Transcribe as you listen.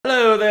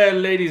there,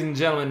 ladies and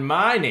gentlemen.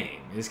 My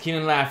name is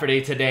Keenan Lafferty.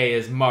 Today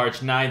is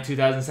March 9,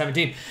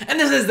 2017, and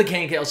this is the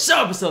KNKL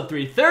Show, episode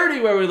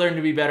 330, where we learn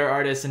to be better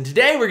artists. And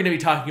today we're going to be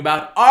talking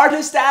about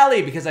Artist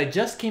Alley, because I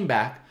just came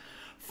back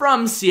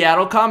from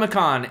Seattle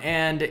Comic-Con,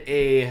 and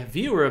a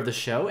viewer of the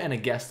show and a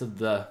guest of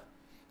the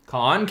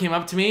con came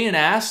up to me and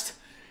asked,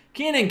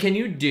 Keenan, can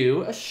you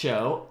do a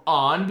show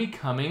on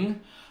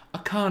becoming a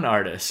con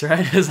artist,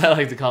 right, as I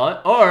like to call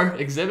it, or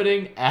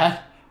exhibiting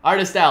at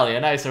Artist Alley,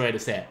 a nicer way to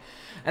say it.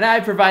 And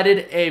I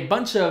provided a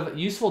bunch of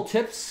useful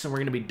tips, and we're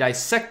going to be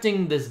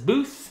dissecting this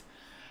booth,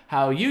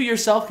 how you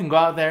yourself can go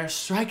out there,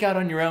 strike out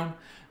on your own,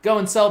 go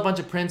and sell a bunch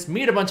of prints,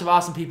 meet a bunch of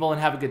awesome people,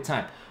 and have a good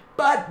time.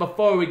 But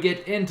before we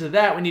get into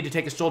that, we need to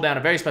take a stroll down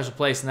a very special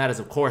place, and that is,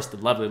 of course, the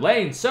lovely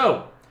lane.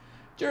 So,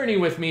 journey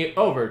with me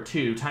over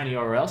to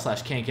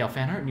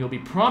tinyurl/KNKLFanart, and you'll be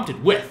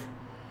prompted with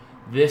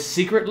this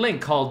secret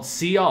link called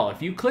See All.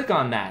 If you click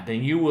on that,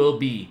 then you will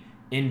be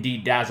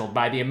indeed dazzled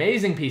by the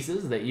amazing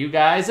pieces that you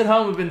guys at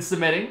home have been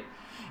submitting.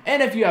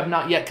 And if you have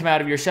not yet come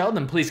out of your shell,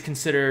 then please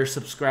consider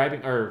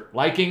subscribing or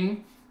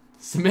liking,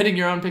 submitting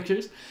your own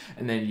pictures,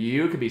 and then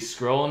you could be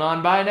scrolling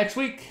on by next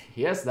week.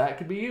 Yes, that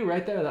could be you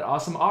right there, that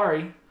awesome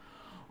Ari.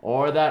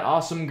 Or that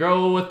awesome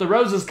girl with the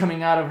roses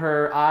coming out of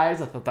her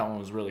eyes. I thought that one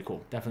was really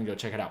cool. Definitely go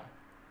check it out.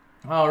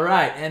 All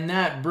right, and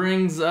that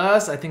brings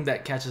us, I think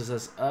that catches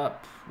us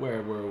up.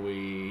 Where were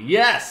we?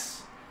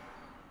 Yes!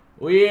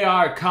 We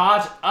are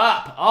caught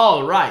up.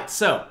 All right,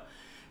 so,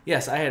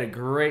 yes, I had a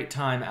great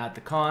time at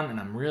the con, and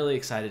I'm really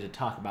excited to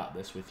talk about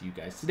this with you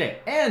guys today.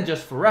 And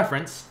just for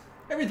reference,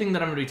 everything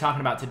that I'm going to be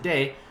talking about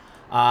today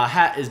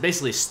is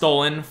basically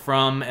stolen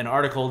from an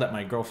article that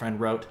my girlfriend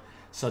wrote.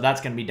 So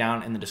that's going to be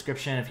down in the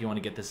description if you want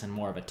to get this in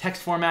more of a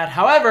text format.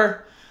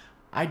 However,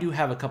 I do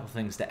have a couple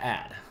things to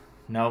add.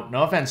 No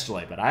offense,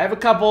 Joy, but I have a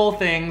couple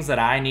things that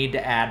I need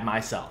to add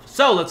myself.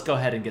 So let's go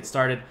ahead and get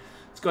started.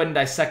 Let's go ahead and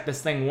dissect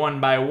this thing one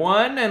by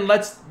one, and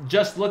let's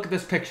just look at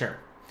this picture.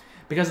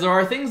 Because there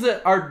are things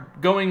that are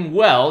going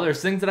well,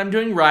 there's things that I'm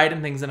doing right,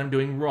 and things that I'm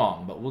doing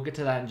wrong, but we'll get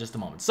to that in just a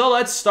moment. So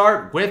let's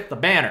start with the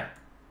banner.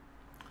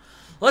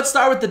 Let's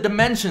start with the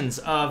dimensions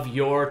of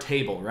your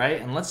table, right?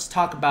 And let's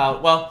talk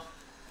about, well,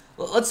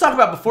 let's talk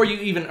about before you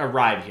even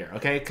arrive here,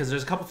 okay? Because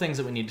there's a couple things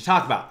that we need to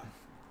talk about.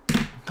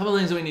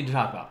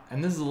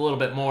 And this is a little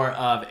bit more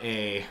of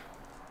it's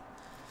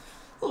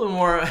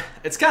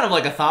kind of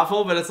like a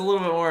thoughtful, but it's a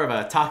little bit more of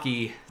a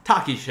talky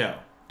show.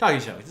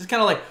 It's just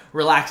kind of like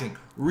relaxing,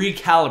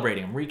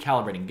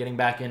 recalibrating, getting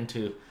back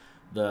into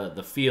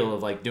the feel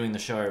of like doing the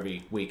show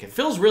every week. It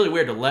feels really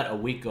weird to let a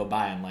week go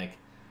by and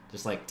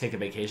just take a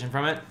vacation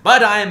from it,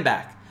 but I am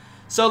back.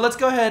 So let's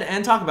go ahead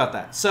and talk about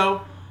that.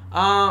 So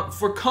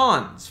for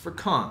cons.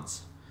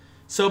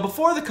 So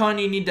before the con,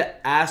 you need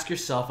to ask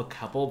yourself a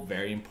couple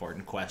very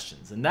important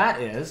questions, and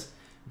that is,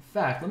 in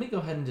fact, let me go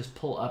ahead and just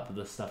pull up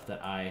the stuff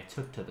that I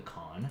took to the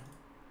con,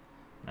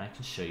 and I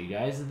can show you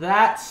guys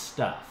that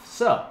stuff.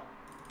 So,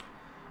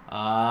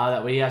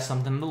 that way you have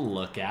something to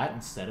look at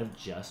instead of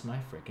just my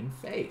freaking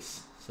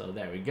face. So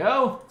there we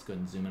go. Let's go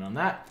ahead and zoom in on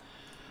that.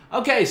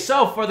 Okay,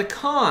 so for the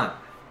con,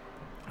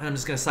 I'm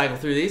just going to cycle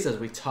through these as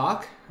we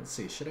talk. Let's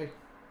see, if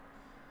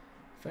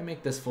I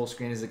make this full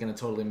screen, is it going to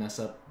totally mess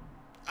up?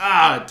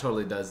 Ah, it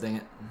totally does, dang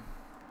it.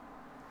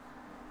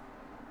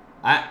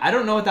 I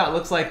don't know what that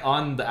looks like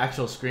on the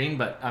actual screen,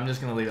 but I'm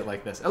just going to leave it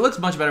like this. It looks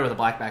much better with a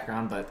black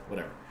background, but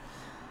whatever.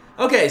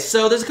 Okay,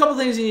 so there's a couple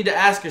things you need to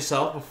ask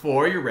yourself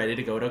before you're ready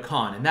to go to a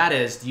con, and that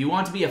is, do you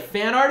want to be a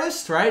fan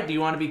artist, right? Do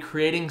you want to be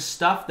creating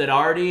stuff that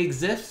already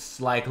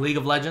exists, like League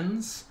of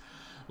Legends,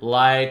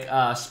 like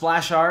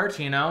splash art,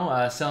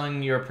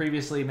 selling your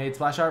previously made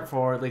splash art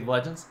for League of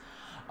Legends?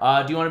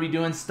 Do you want to be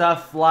doing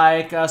stuff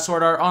like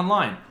Sword Art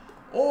Online?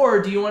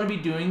 Or do you want to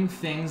be doing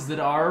things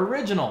that are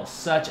original,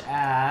 such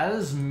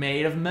as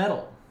made of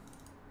metal?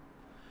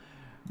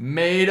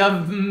 Made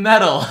of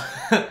metal.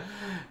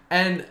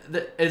 And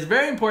it's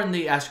very important that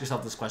you ask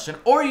yourself this question,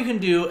 or you can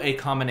do a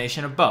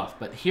combination of both.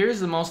 But here's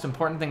the most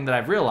important thing that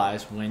I've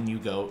realized when you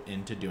go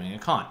into doing a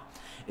con,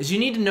 is you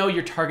need to know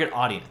your target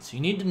audience.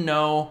 You need to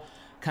know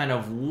kind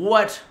of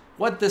what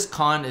this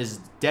con is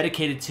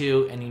dedicated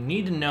to, and you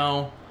need to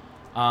know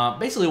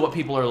basically what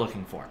people are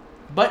looking for.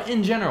 But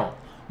in general,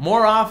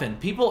 more often,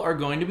 people are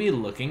going to be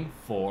looking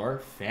for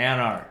fan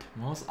art.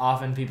 Most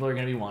often, people are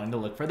going to be wanting to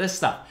look for this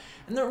stuff.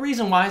 And the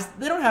reason why is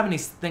they don't have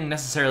anything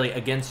necessarily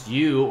against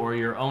you or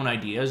your own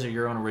ideas or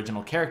your own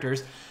original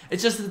characters.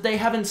 It's just that they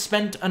haven't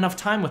spent enough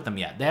time with them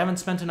yet. They haven't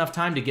spent enough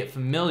time to get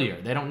familiar.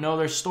 They don't know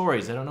their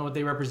stories. They don't know what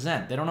they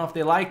represent. They don't know if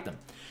they like them.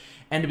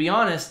 And to be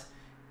honest,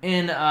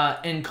 in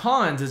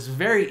cons, it's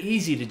very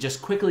easy to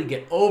just quickly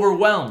get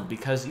overwhelmed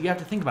because you have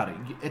to think about it.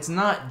 It's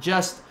not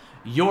just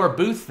your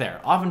booth there.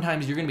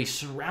 Oftentimes you're going to be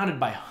surrounded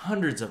by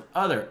hundreds of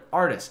other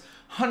artists,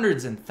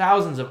 hundreds and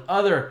thousands of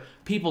other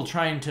people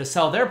trying to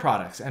sell their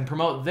products and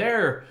promote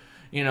their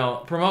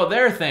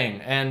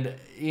thing. And,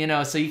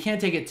 so you can't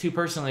take it too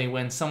personally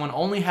when someone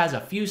only has a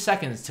few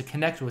seconds to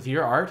connect with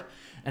your art.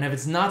 And if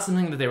it's not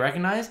something that they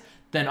recognize,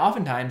 then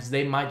oftentimes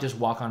they might just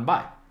walk on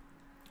by.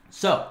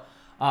 So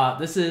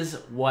this is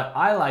what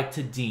I like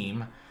to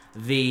deem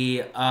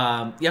you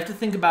have to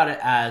think about it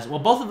as, well,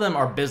 both of them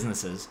are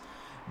businesses,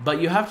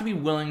 but you have to be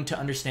willing to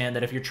understand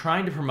that if you're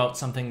trying to promote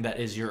something that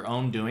is your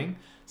own doing,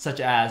 such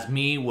as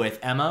me with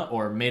Emma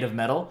or Made of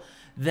Metal,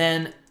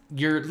 then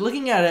you're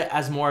looking at it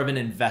as more of an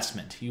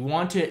investment. You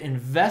want to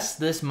invest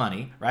this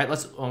money, right?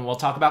 We'll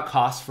talk about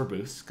costs for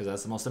booths, because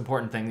that's the most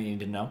important thing that you need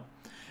to know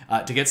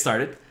to get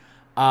started.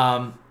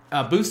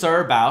 Booths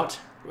are about,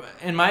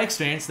 in my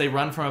experience, they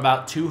run from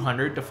about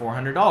 $200 to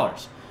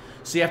 $400.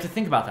 So you have to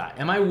think about that.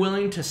 Am I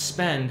willing to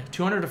spend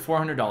 $200 to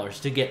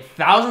 $400 to get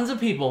thousands of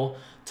people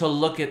to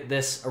look at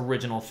this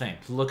original thing,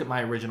 to look at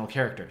my original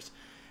characters?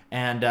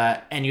 And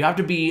you have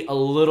to be a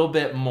little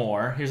bit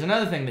more. Here's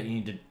another thing that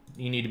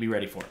you need to be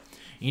ready for.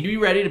 You need to be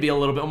ready to be a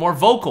little bit more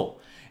vocal.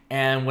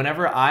 And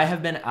whenever I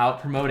have been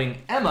out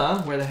promoting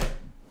Emma,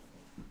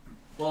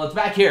 well, it's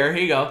back here.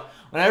 Here you go.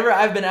 Whenever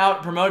I've been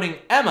out promoting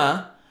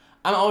Emma,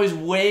 I'm always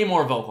way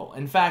more vocal.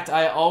 In fact,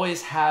 I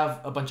always have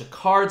a bunch of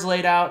cards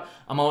laid out.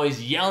 I'm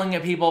always yelling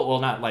at people. Well,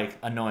 not like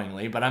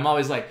annoyingly, but I'm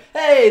always like,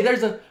 hey,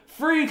 there's a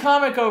free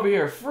comic over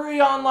here.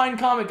 Free online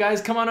comic,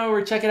 guys. Come on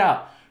over, check it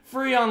out.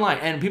 Free online.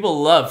 And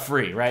people love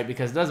free, right?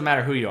 Because it doesn't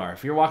matter who you are.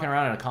 If you're walking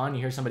around at a con, you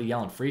hear somebody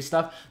yelling free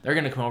stuff, they're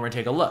going to come over and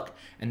take a look.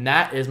 And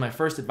that is my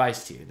first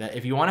advice to you, that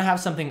if you want to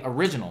have something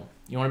original,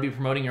 you want to be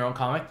promoting your own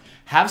comic,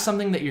 have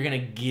something that you're going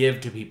to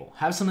give to people.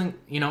 Have something,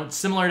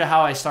 similar to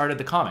how I started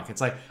the comic. It's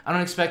like, I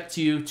don't expect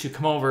you to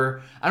come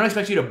over. I don't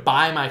expect you to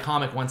buy my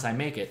comic once I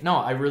make it. No,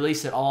 I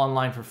release it all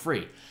online for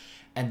free.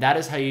 And that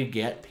is how you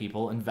get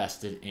people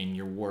invested in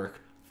your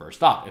work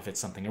first off, if it's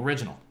something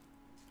original.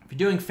 If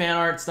you're doing fan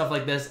art, stuff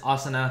like this,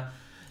 asana,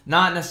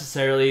 not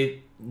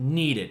necessarily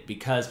needed,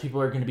 because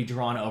people are going to be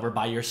drawn over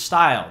by your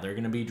style. They're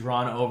going to be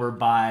drawn over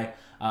by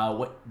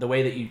the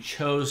way that you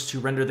chose to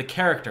render the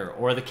character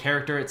or the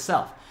character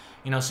itself.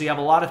 So you have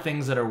a lot of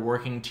things that are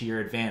working to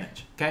your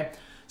advantage.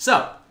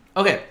 So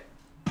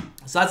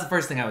that's the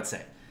first thing I would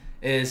say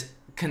is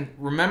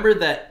remember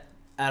that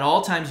at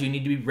all times you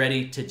need to be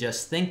ready to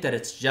just think that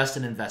it's just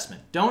an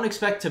investment. Don't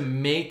expect to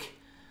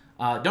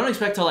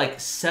like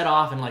set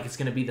off and like it's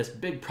going to be this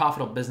big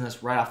profitable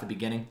business right off the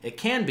beginning. It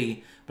can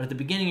be, but at the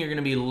beginning you're going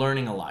to be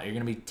learning a lot. You're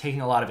going to be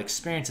taking a lot of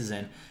experiences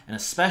in, and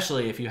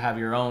especially if you have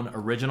your own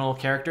original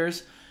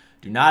characters,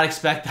 do not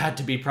expect that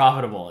to be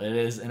profitable. It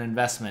is an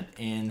investment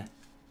in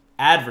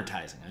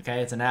advertising,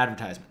 okay? It's an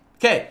advertisement.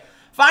 Okay,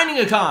 finding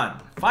a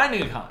con.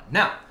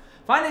 Now,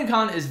 finding a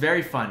con is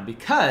very fun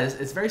because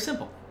it's very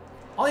simple.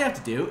 All you have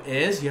to do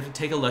is you have to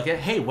take a look at,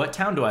 hey, what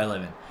town do I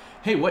live in?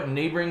 Hey, what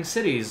neighboring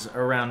cities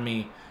around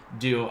me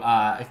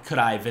could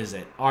I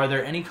visit? Are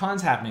there any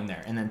cons happening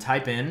there? And then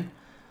type in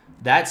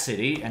that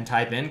city and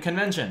type in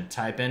convention.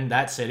 Type in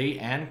that city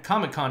and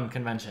Comic-Con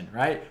convention,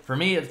 right? For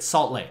me, it's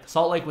Salt Lake.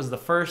 Salt Lake was the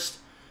first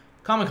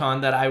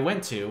Comic-Con that I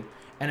went to,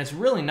 and it's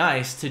really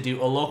nice to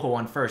do a local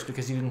one first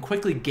because you can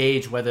quickly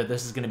gauge whether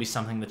this is going to be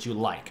something that you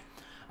like.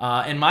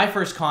 In my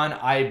first con,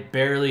 I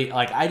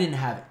didn't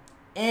have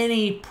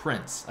any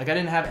prints. Like, I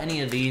didn't have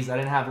any of these. I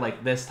didn't have,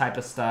 like, this type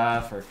of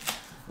stuff or,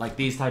 like,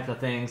 these types of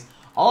things.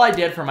 All I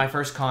did for my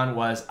first con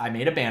was I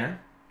made a banner,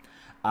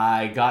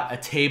 I got a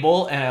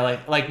table, and I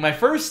like my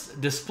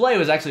first display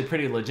was actually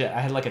pretty legit.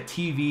 I had like a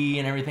TV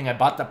and everything. I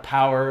bought the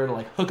power to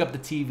like hook up the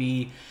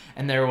TV,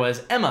 and there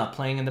was Emma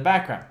playing in the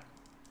background.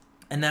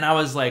 And then I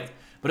was like,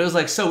 but it was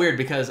like so weird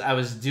because I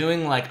was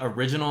doing like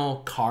original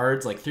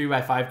cards, like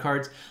 3x5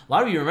 cards. A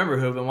lot of you remember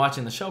who have been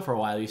watching the show for a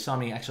while. You saw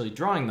me actually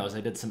drawing those.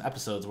 I did some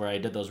episodes where I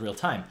did those real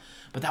time.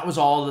 But that was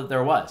all that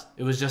there was.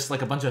 It was just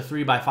like a bunch of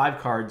 3x5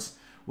 cards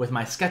with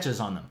my sketches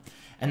on them.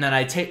 And then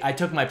I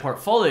took my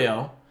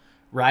portfolio,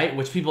 right,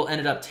 which people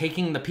ended up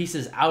taking the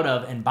pieces out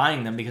of and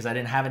buying them because I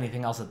didn't have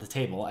anything else at the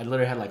table. I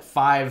literally had like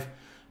 5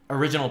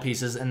 original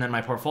pieces and then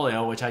my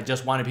portfolio, which I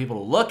just wanted people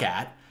to look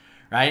at,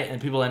 right?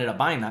 And people ended up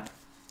buying that.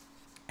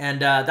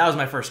 And that was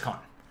my first con.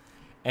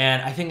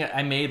 And I think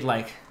I made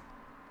like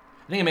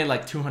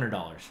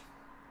 $200.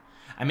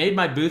 I made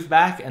my booth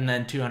back and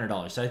then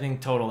 $200. So I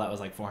think total that was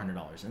like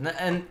 $400.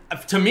 And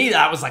to me,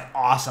 that was like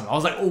awesome. I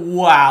was like,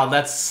 wow,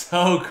 that's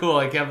so cool.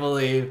 I can't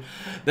believe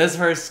this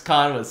first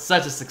con was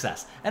such a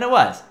success. And it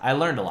was. I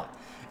learned a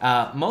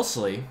lot.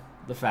 Mostly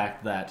the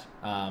fact that,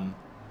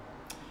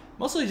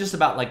 mostly just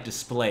about like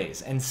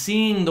displays and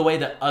seeing the way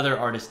that other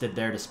artists did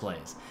their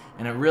displays.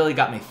 And it really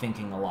got me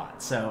thinking a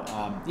lot. So,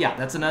 yeah,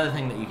 that's another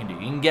thing that you can do.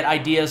 You can get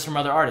ideas from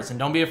other artists. And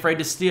don't be afraid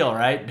to steal,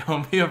 right?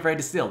 Don't be afraid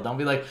to steal. Don't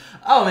be like,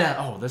 oh, man,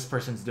 oh, this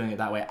person's doing it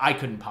that way. I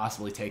couldn't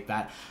possibly take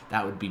that.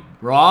 That would be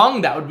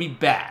wrong. That would be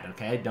bad,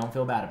 okay? Don't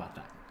feel bad about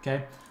that,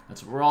 okay?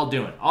 That's what we're all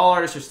doing. All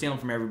artists are stealing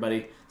from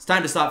everybody. It's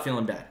time to stop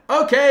feeling bad.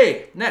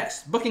 Okay,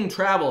 next, booking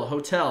travel,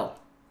 hotel.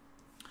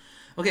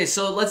 Okay,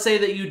 so let's say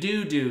that you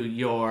do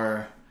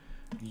your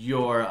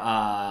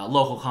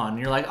local con.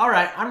 You're like, all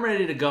right, I'm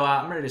ready to go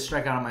out. I'm ready to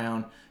strike out on my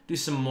own, do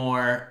some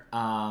more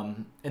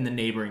in the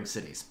neighboring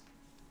cities,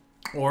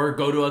 or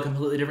go to a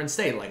completely different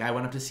state. Like I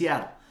went up to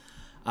Seattle.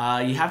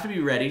 You have to be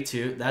ready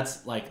to.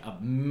 That's like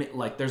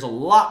there's a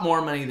lot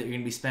more money that you're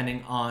gonna be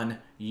spending on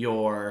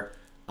your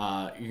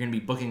You're going to be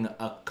booking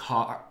a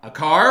car,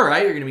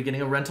 right? You're going to be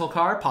getting a rental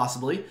car,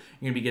 possibly. You're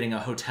going to be getting a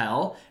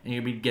hotel, and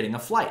you're going to be getting a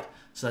flight.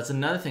 So that's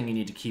another thing you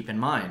need to keep in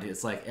mind.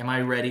 It's like, am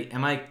I ready?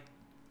 Am I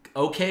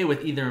okay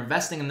with either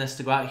investing in this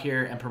to go out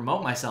here and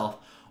promote myself,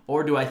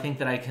 or do I think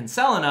that I can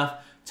sell enough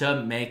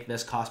to make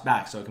this cost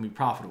back so it can be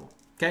profitable?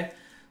 Okay?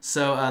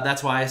 So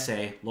that's why I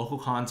say local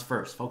cons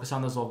first. Focus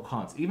on those local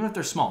cons. Even if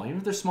they're small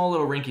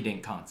little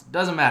rinky-dink cons. It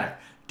doesn't matter.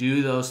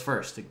 Do those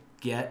first to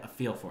get a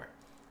feel for it.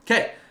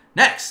 Okay,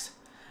 next.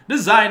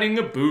 Designing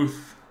a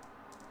booth.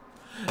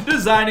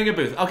 Designing a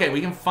booth. Okay,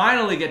 we can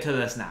finally get to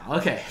this now.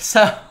 Okay,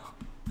 so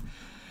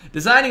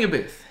designing a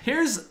booth.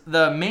 Here's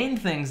the main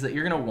things that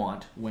you're going to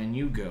want when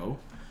you go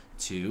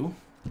to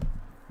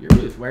your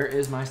booth. Where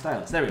is my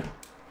stylus? There we go.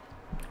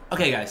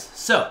 Okay, guys,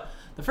 so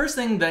the first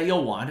thing that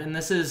you'll want, and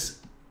this is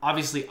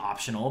obviously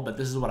optional, but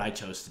this is what I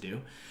chose to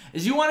do,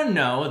 is you want to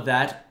know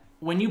that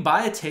when you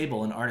buy a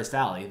table in Artist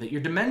Alley, that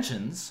your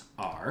dimensions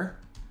are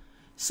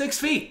 6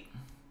 feet.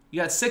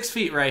 You got 6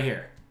 feet right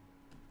here.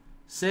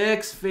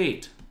 6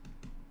 feet.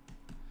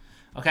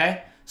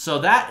 Okay, so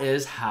that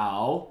is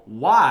how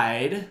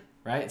wide,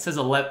 right? It says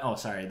 11, oh,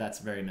 sorry, that's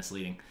very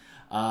misleading.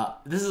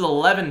 This is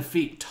 11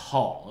 feet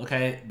tall,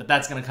 okay? But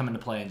that's gonna come into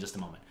play in just a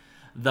moment.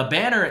 The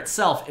banner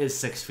itself is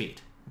 6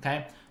 feet,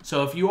 okay?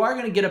 So if you are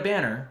gonna get a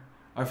banner,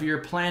 or if you're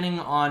planning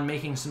on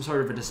making some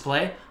sort of a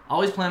display,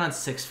 always plan on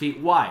 6 feet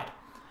wide.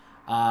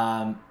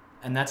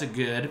 And that's a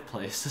good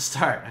place to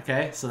start,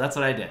 okay? So that's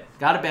what I did.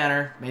 Got a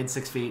banner, made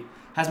 6 feet,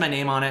 has my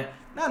name on it.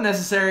 Not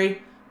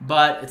necessary,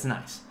 but it's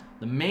nice.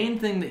 The main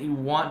thing that you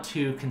want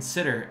to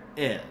consider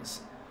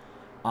is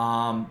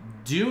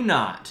do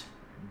not,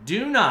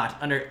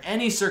 under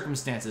any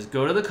circumstances,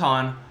 go to the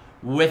con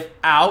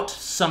without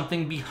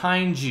something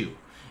behind you.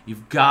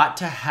 You've got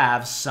to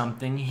have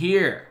something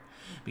here.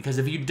 Because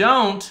if you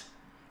don't,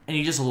 and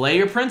you just lay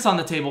your prints on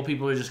the table,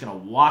 people are just gonna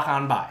walk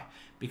on by.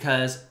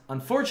 Because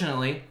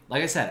unfortunately,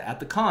 like I said, at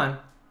the con,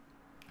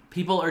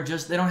 people are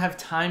just, they don't have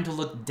time to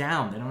look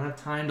down. They don't have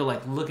time to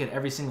like look at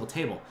every single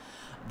table.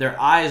 Their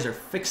eyes are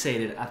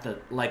fixated at the,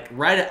 like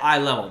right at eye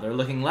level. They're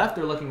looking left,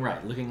 they're looking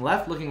right, looking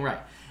left, looking right.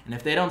 And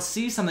if they don't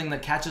see something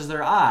that catches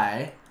their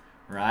eye,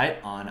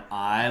 right, on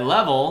eye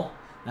level,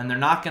 then they're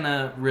not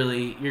gonna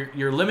really,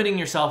 you're limiting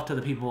yourself to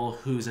the people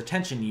whose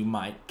attention you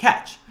might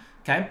catch,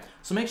 okay?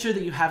 So make sure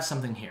that you have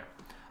something here.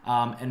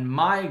 And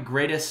my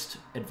greatest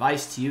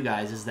advice to you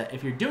guys is that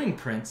if you're doing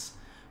prints,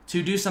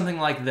 to do something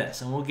like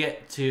this, and we'll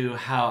get to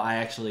how I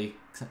actually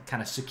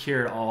kind of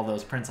secured all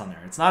those prints on there.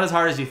 It's not as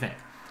hard as you think.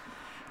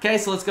 Okay,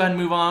 so let's go ahead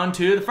and move on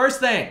to the first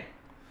thing.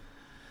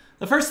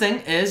 The first thing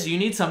is you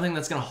need something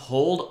that's going to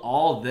hold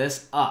all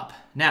this up.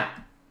 Now,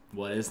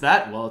 what is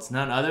that? Well, it's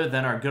none other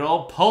than our good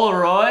old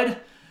Polaroid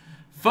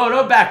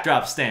photo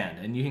backdrop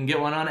stand. And you can get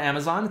one on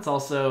Amazon. It's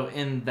also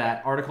in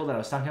that article that I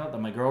was talking about that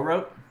my girl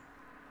wrote.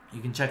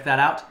 You can check that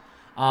out.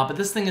 But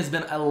this thing has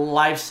been a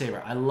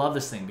lifesaver. I love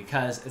this thing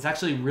because it's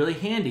actually really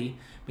handy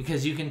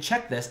because you can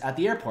check this at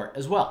the airport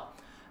as well.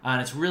 And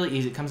it's really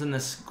easy. It comes in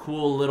this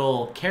cool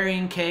little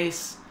carrying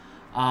case.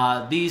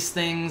 These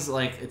things,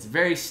 like, it's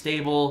very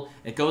stable.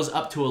 It goes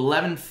up to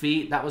 11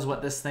 feet. That was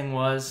what this thing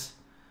was.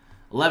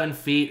 11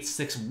 feet,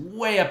 sticks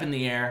way up in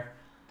the air.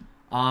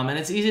 And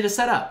it's easy to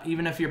set up,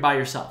 even if you're by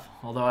yourself.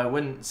 Although I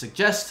wouldn't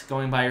suggest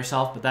going by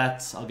yourself, but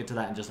I'll get to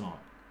that in just a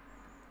moment.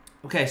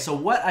 Okay, so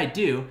what I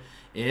do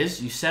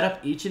is you set up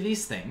each of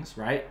these things,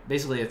 right?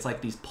 Basically, it's like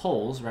these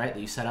poles, right, that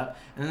you set up.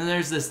 And then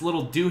there's this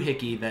little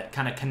doohickey that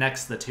kind of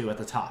connects the two at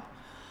the top.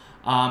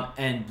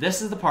 And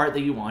this is the part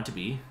that you want to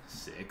be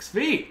 6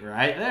 feet,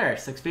 right there.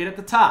 6 feet at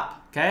the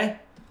top, okay?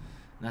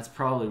 And that's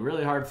probably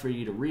really hard for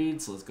you to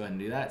read, so let's go ahead and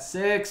do that.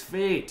 6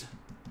 feet.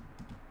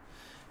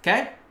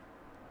 Okay?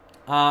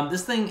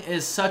 This thing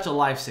is such a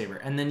lifesaver.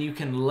 And then you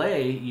can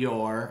lay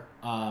your,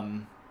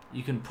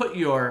 you can put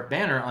your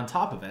banner on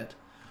top of it,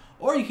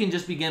 or you can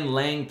just begin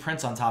laying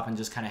prints on top and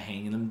just kind of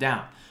hanging them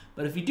down.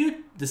 But if you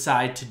do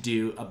decide to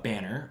do a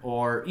banner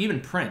or even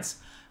prints,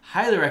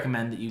 highly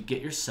recommend that you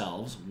get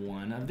yourselves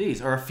one of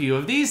these or a few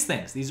of these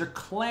things. These are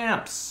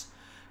clamps.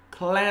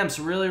 Clamps,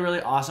 really,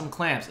 really awesome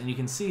clamps. And you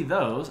can see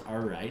those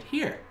are right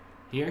here.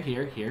 Here,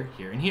 here, here,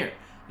 here, and here.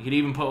 You could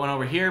even put one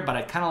over here, but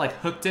I kind of like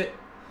hooked it.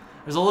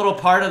 There's a little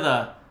part of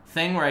the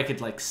thing where I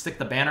could like stick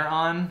the banner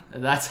on.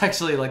 That's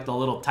actually like the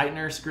little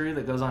tightener screw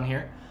that goes on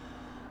here.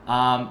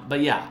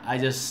 But yeah, I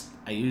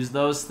use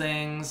those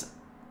things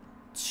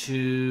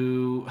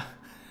to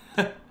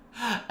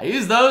I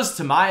use those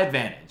to my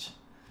advantage.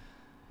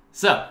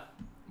 So,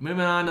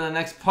 moving on to the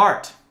next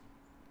part.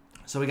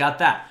 So we got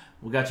that.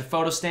 We got your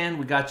photo stand,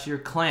 we got your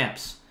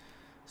clamps.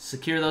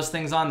 Secure those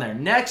things on there.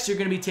 Next, you're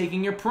going to be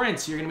taking your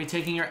prints. You're going to be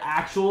taking your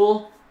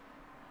actual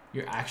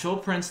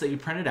prints that you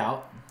printed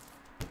out.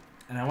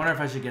 And I wonder if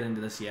I should get into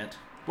this yet.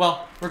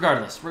 Well,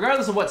 regardless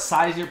of what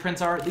size your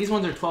prints are, these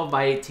ones are 12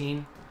 by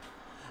 18.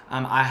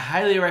 I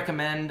highly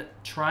recommend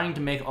trying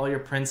to make all your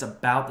prints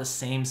about the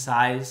same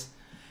size,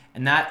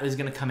 and that is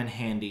going to come in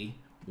handy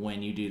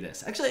when you do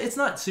this. Actually, it's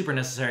not super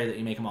necessary that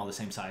you make them all the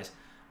same size,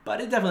 but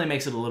it definitely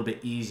makes it a little bit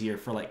easier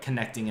for like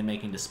connecting and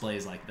making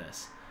displays like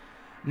this.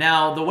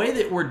 Now, the way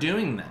that we're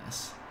doing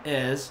this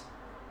is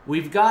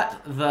we've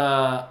got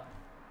the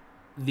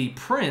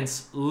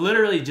prints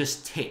literally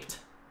just taped.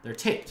 They're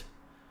taped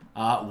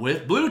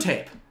with blue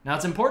tape. Now,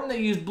 it's important that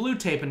you use blue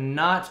tape and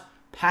not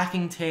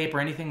packing tape or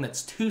anything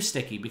that's too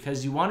sticky,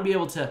 because you want to be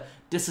able to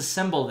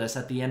disassemble this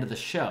at the end of the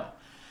show.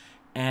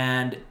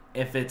 And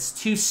if it's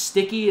too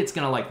sticky, it's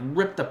going to like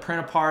rip the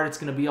print apart. It's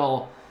going to be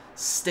all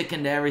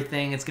sticking to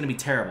everything. It's going to be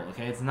terrible,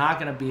 okay? It's not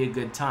going to be a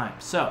good time.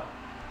 So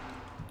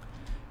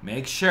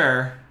make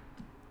sure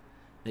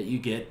that you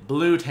get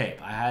blue tape.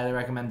 I highly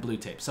recommend blue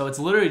tape. So it's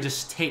literally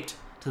just taped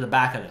to the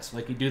back of this.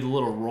 Like you do the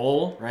little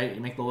roll, right?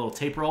 You make the little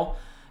tape roll.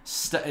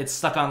 It's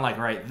stuck on like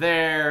right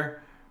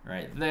there,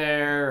 right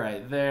there,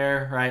 right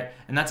there, right?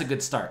 And that's a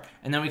good start.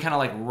 And then we kind of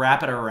like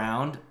wrap it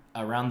around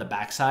the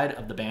backside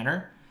of the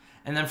banner.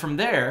 And then from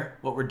there,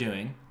 what we're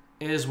doing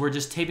is we're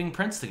just taping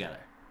prints together.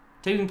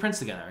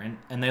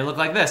 And they look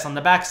like this on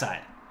the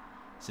backside.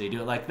 So you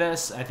do it like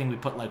this. I think we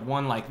put like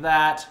one like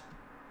that,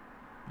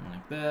 one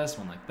like this,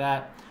 one like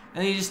that.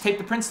 And then you just tape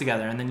the prints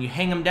together and then you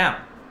hang them down.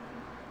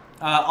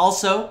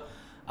 Also,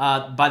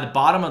 by the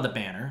bottom of the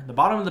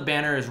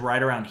banner is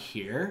right around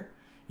here.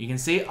 You can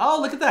see,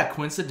 oh, look at that.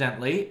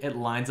 Coincidentally, it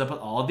lines up with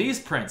all of these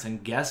prints.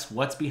 And guess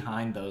what's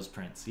behind those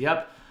prints?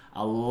 Yep,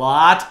 a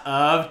lot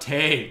of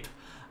tape.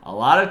 A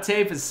lot of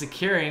tape is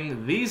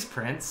securing these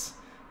prints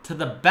to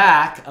the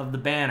back of the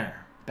banner.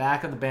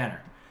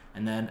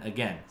 And then,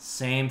 again,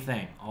 same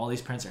thing. All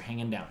these prints are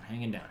hanging down.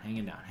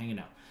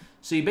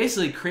 So you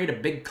basically create a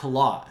big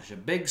collage, a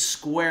big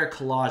square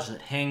collage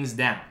that hangs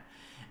down.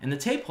 And the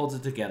tape holds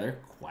it together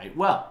quite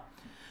well.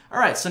 All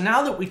right, so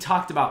now that we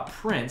talked about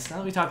prints, now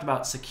that we talked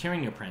about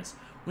securing your prints,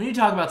 we need to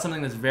talk about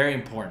something that's very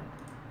important.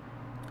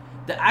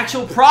 The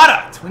actual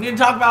product. We need to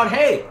talk about,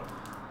 hey,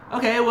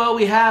 okay, well,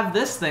 we have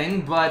this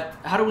thing, but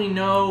how do we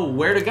know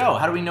where to go?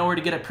 How do we know where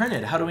to get it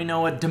printed? How do we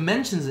know what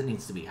dimensions it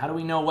needs to be? How do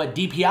we know what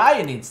DPI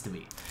it needs to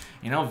be?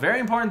 You know, very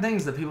important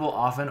things that people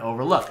often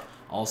overlook.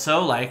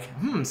 Also, like,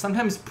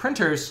 sometimes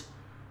printers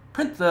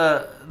print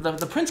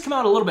the prints come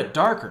out a little bit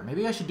darker.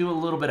 Maybe I should do a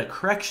little bit of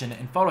correction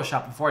in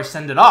Photoshop before I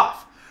send it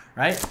off,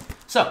 right?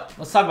 So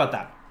let's talk about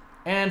that.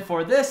 And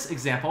for this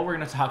example, we're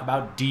going to talk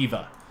about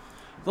Diva.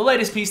 The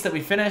latest piece that we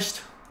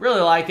finished,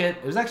 really like it.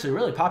 It was actually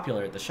really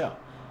popular at the show.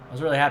 I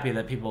was really happy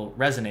that people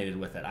resonated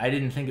with it. I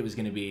didn't think it was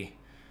going to be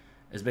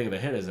as big of a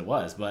hit as it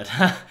was, but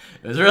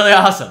it was really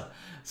awesome.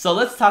 So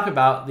let's talk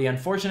about the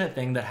unfortunate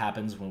thing that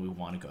happens when we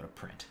want to go to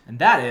print. And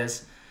that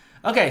is,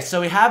 okay, so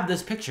we have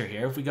this picture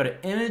here. If we go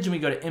to image and we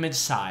go to image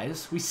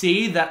size, we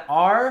see that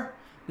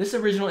this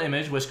original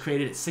image was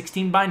created at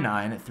 16 by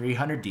 9 at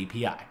 300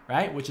 DPI,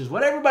 right? Which is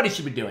what everybody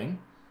should be doing,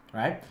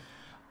 right?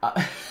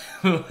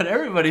 What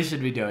everybody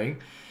should be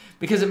doing,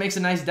 because it makes a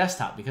nice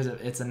desktop, because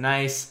it's a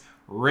nice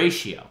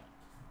ratio.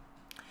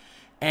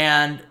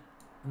 And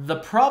the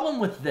problem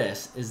with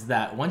this is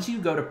that once you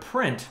go to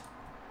print,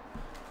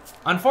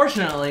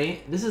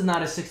 unfortunately, this is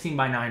not a 16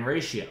 by 9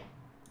 ratio.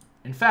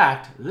 In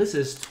fact, this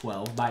is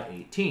 12 by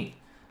 18.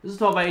 This is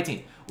 12 by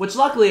 18, which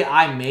luckily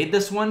I made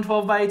this one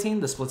 12 by 18.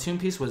 The Splatoon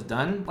piece was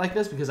done like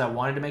this because I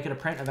wanted to make it a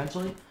print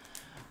eventually.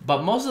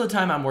 But most of the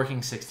time I'm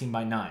working 16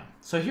 by 9.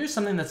 So here's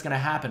something that's going to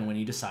happen when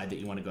you decide that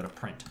you want to go to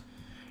print.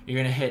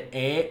 You're going to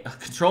hit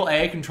Control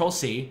A, Control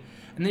C,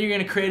 and then you're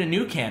going to create a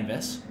new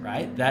canvas,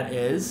 right? That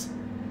is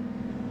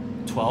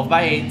 12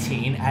 by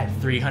 18 at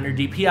 300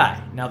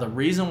 DPI. Now the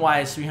reason why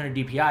it's 300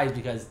 DPI is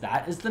because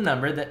that is the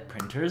number that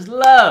printers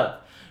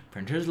love.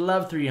 Printers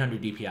love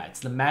 300 DPI. It's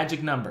the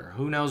magic number.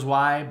 Who knows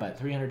why, but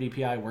 300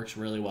 DPI works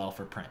really well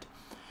for print.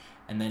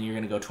 And then you're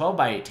going to go 12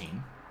 by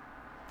 18.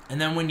 And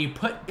then when you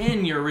put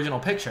in your original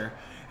picture,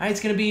 right,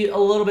 it's going to be a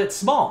little bit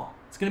small.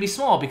 It's going to be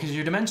small because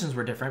your dimensions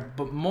were different.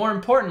 But more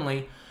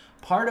importantly,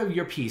 part of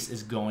your piece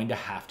is going to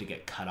have to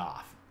get cut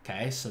off.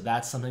 Okay, so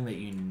that's something that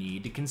you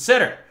need to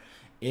consider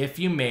if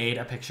you made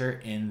a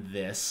picture in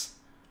this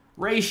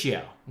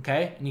ratio,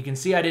 okay? And you can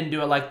see I didn't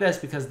do it like this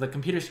because the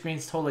computer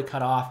screen's totally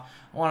cut off.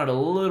 I wanted a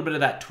little bit of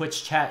that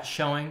Twitch chat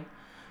showing,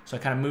 so I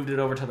kind of moved it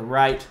over to the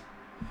right,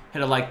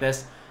 hit it like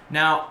this.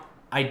 Now,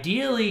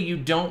 ideally, you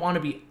don't want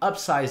to be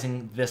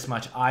upsizing this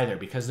much either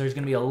because there's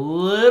going to be a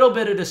little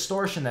bit of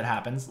distortion that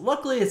happens.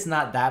 Luckily, it's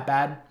not that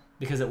bad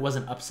because it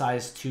wasn't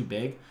upsized too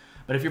big.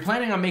 But if you're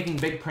planning on making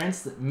big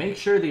prints, make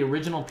sure the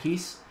original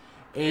piece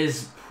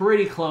is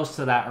pretty close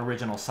to that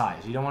original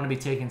size. You don't want to be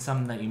taking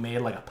something that you made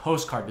like a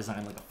postcard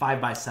design, like a 5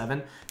 by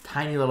 7,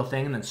 tiny little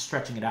thing, and then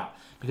stretching it out.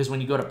 Because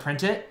when you go to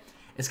print it,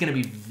 it's going to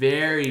be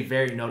very,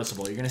 very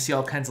noticeable. You're going to see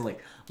all kinds of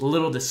like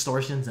little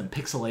distortions and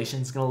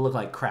pixelation. It's going to look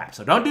like crap.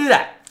 So don't do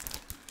that.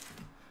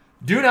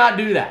 Do not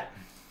do that.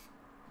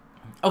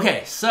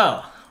 Okay,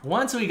 so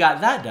once we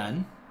got that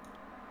done,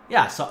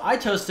 yeah, so I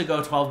chose to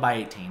go 12 by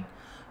 18.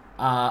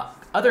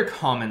 Other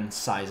common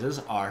sizes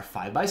are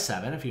 5 by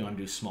 7 if you want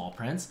to do small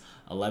prints,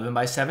 11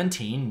 by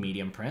 17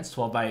 medium prints,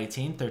 12 by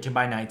 18, 13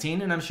 by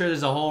 19, and I'm sure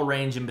there's a whole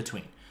range in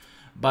between.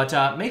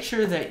 But make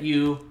sure that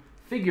you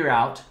figure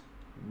out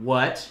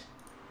what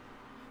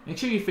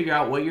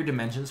your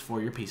dimensions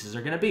for your pieces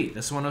are going to be.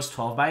 This one was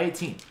 12 by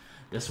 18.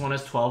 This one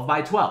is 12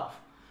 by 12.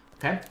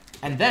 Okay?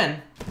 And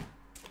then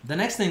the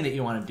next thing that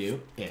you want to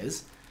do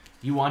is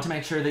you want to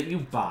make sure that you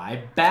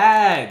buy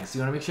bags.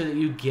 You want to make sure that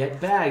you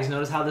get bags.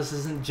 Notice how this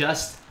isn't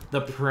just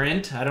the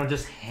print. I don't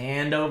just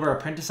hand over a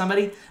print to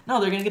somebody. No,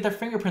 they're gonna get their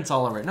fingerprints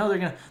all over it. No,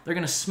 they're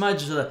gonna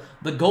smudge the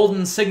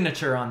golden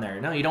signature on there.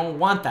 No, you don't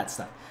want that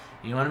stuff.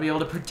 You want to be able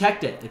to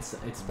protect it. It's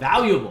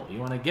valuable. You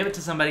want to give it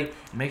to somebody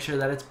and make sure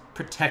that it's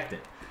protected.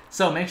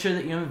 So make sure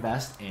that you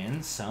invest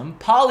in some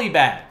poly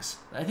bags.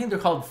 I think they're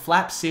called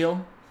flap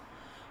seal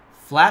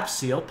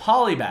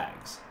poly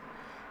bags.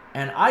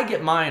 And I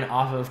get mine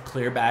off of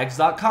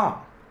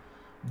clearbags.com,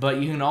 but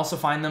you can also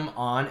find them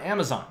on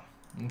Amazon.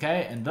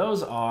 Okay, and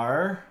those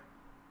are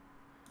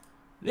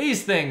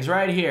these things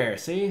right here.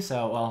 See?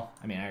 So, well,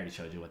 I mean, I already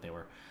showed you what they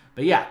were.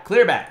 But yeah,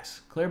 clear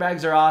bags. Clear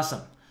bags are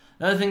awesome.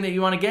 Another thing that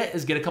you want to get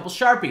is get a couple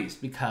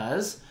Sharpies,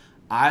 because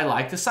I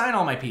like to sign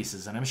all my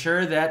pieces, and I'm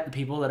sure that the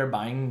people that are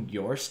buying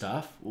your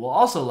stuff will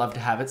also love to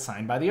have it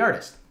signed by the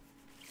artist.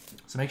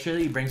 So make sure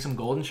that you bring some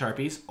golden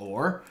Sharpies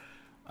or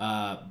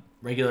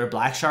regular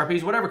black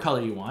Sharpies, whatever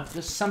color you want.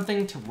 Just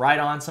something to write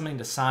on, something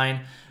to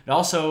sign. It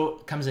also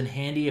comes in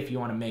handy if you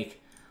want to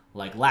make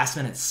like last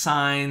minute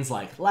signs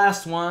like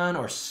last one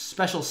or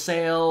special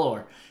sale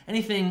or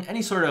anything,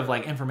 any sort of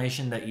like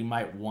information that you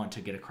might want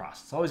to get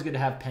across. It's always good to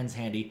have pens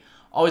handy.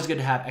 Always good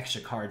to have extra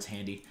cards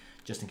handy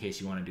just in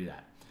case you want to do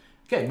that.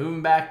 Okay,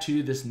 moving back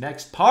to this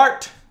next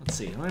part. Let's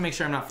see. Let me make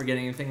sure I'm not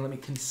forgetting anything. Let me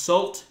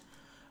consult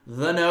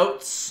the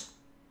notes.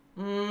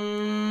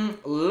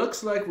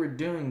 Looks like we're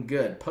doing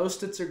good.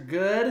 Post-its are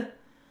good.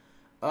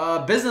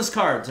 Business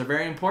cards are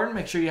very important.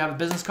 Make sure you have a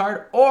business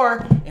card.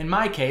 Or, in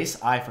my case,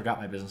 I forgot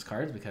my business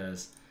cards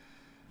because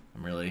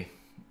I'm really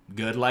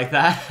good like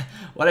that.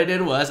 What I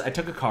did was I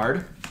took a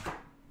card.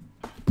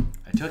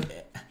 I took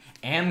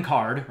an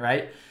card,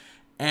 right?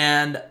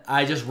 And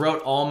I just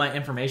wrote all my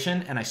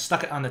information and I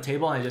stuck it on the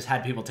table and I just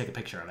had people take a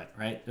picture of it,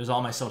 right? It was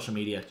all my social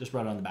media. Just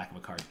wrote it on the back of a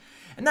card.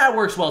 And that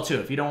works well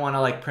too. If you don't want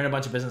to like print a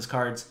bunch of business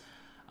cards,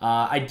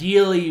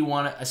 ideally you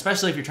want to,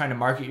 especially if you're trying to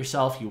market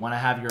yourself, you want to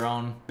have your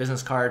own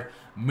business card.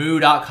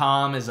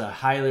 Moo.com is a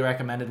highly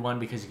recommended one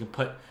because you can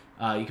put,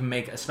 you can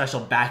make a special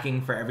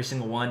backing for every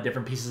single one,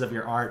 different pieces of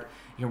your art.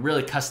 You can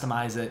really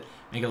customize it,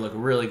 make it look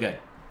really good,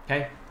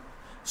 okay?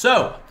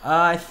 So,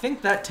 I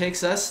think that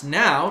takes us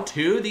now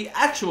to the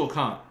actual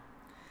con.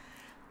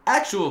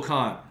 Actual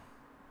con.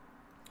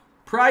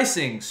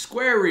 Pricing,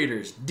 square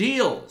readers,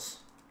 deals,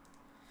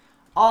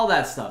 all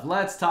that stuff.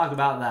 Let's talk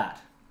about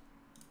that.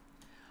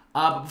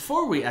 But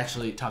before we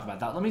actually talk about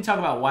that, let me talk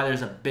about why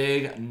there's a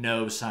big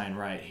no sign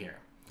right here.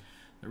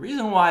 The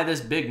reason why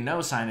this big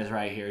no sign is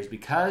right here is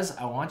because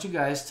I want you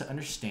guys to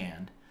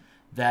understand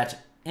that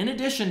in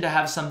addition to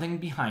have something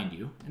behind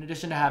you, in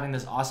addition to having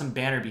this awesome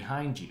banner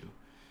behind you,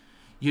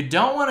 you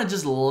don't want to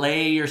just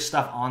lay your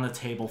stuff on the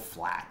table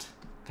flat,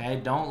 okay?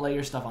 Don't lay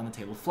your stuff on the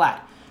table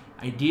flat.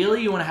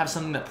 Ideally, you want to have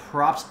something that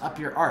props up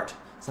your art,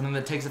 something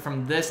that takes it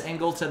from this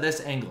angle to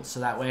this angle, so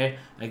that way,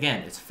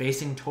 again, it's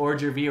facing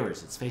towards your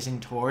viewers, it's facing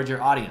towards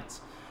your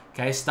audience,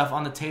 okay? Stuff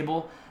on the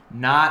table,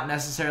 not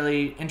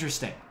necessarily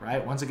interesting,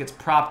 right? Once it gets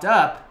propped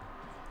up,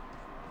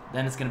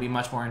 then it's going to be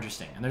much more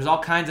interesting. And there's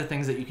all kinds of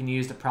things that you can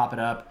use to prop it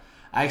up.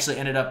 I actually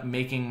ended up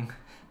making...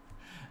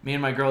 Me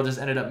and my girl just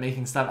ended up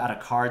making stuff out of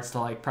cards to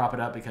like prop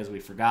it up because we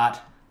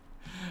forgot.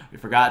 We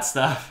forgot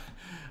stuff.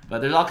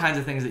 But there's all kinds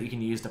of things that you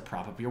can use to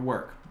prop up your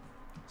work.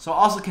 So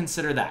also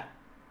consider that.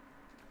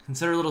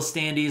 Consider little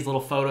standees, little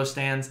photo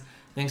stands,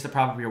 things to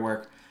prop up your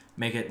work,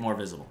 make it more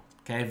visible.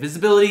 Okay,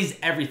 visibility is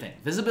everything.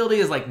 Visibility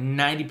is like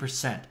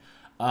 90%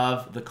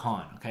 of the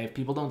con. Okay, if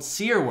people don't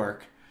see your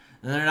work,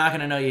 then they're not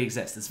going to know you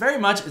exist. It's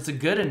a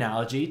good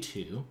analogy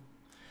to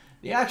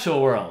the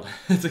actual world.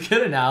 It's a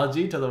good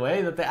analogy to the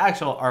way that the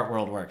actual art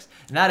world works.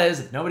 And that is,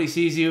 if nobody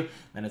sees you,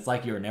 then it's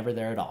like you were never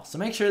there at all. So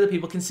make sure that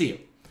people can see you.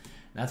 And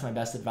that's my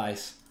best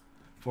advice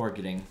for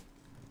getting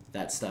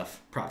that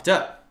stuff propped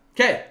up.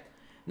 Okay,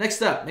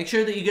 next up, make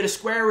sure that you get a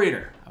square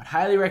reader. I would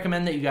highly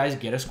recommend that you guys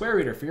get a square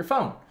reader for your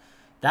phone.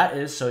 That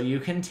is so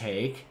you can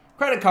take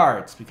credit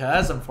cards,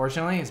 because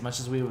unfortunately, as much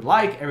as we would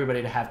like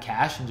everybody to have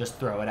cash and just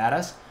throw it at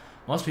us,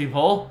 most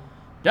people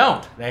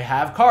don't. They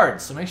have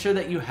cards. So make sure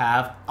that you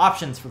have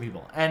options for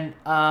people. And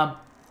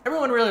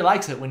everyone really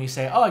likes it when you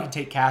say, oh, I can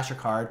take cash or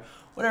card,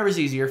 whatever's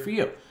easier for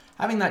you.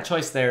 Having that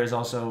choice there is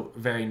also a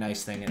very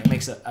nice thing, and it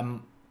makes a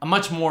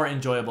much more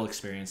enjoyable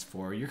experience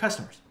for your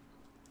customers.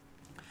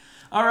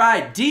 All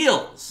right,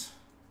 deals.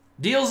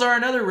 Deals are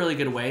another really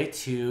good way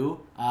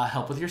to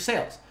help with your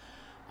sales.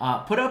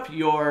 Put up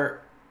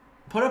your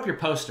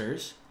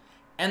posters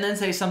and then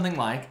say something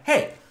like,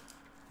 hey,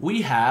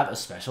 we have a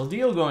special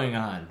deal going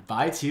on.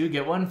 Buy two,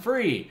 get one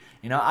free.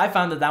 You know, I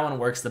found that one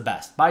works the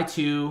best. Buy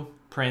two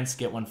prints,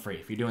 get one free.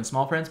 If you're doing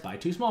small prints, buy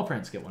two small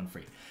prints, get one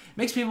free. It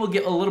makes people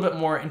get a little bit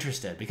more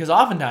interested, because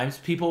oftentimes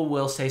people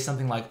will say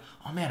something like,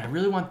 oh man, I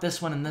really want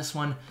this one and this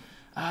one.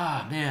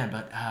 Ah, man,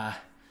 but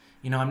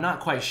you know, I'm not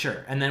quite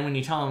sure. And then when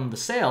you tell them the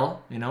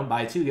sale, you know,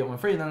 buy two, get one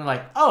free, then they're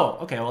like, oh,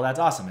 okay, well, that's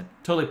awesome. It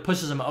totally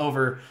pushes them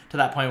over to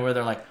that point where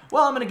they're like,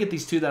 well, I'm going to get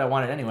these two that I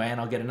wanted anyway,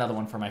 and I'll get another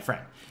one for my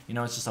friend. You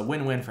know, it's just a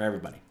win-win for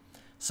everybody.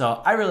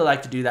 So I really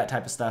like to do that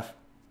type of stuff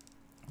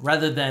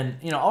rather than,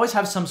 always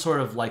have some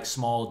sort of like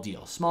small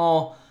deal,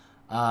 small,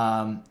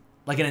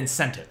 like an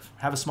incentive.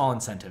 Have a small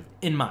incentive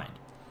in mind.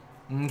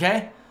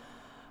 Okay?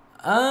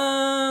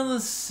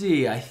 Let's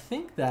see. I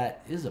think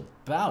that is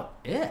about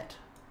it.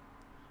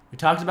 We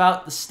talked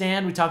about the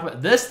stand. We talked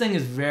about this thing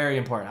is very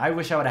important. I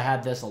wish I would have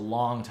had this a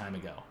long time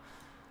ago.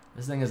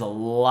 This thing is a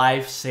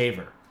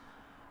lifesaver.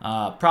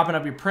 Propping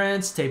up your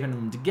prints, taping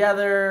them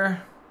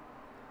together.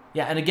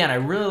 Yeah, and again, I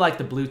really like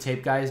the blue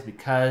tape, guys,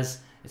 because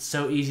it's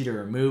so easy to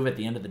remove at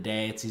the end of the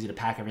day. It's easy to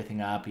pack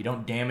everything up. You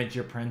don't damage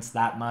your prints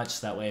that much.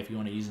 So that way, if you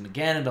want to use them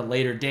again at a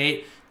later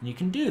date, then you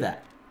can do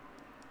that.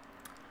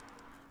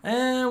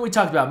 And we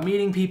talked about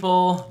meeting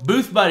people,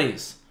 booth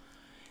buddies.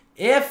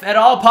 If at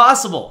all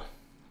possible,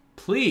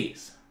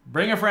 please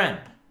bring a friend.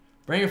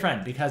 Bring a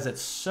friend, because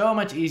it's so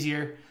much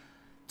easier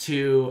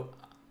to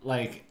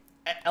like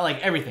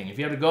everything. If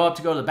you have to go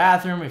to the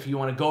bathroom, if you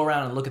want to go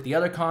around and look at the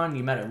other con,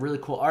 you met a really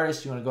cool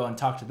artist, you want to go and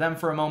talk to them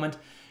for a moment.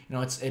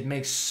 It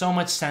makes so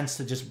much sense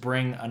to just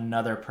bring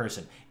another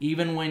person,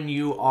 even when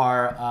you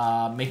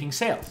are making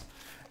sales.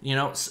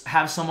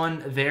 Have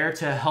someone there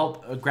to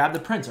help grab the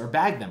prints or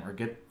bag them, or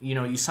get,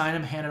 you sign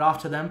them, hand it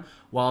off to them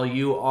while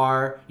you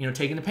are,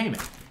 taking the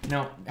payment.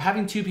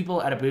 Having two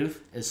people at a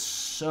booth is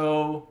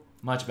so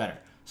much better.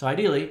 So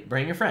ideally,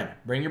 bring your friend,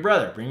 bring your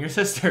brother, bring your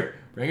sister,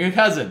 bring your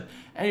cousin,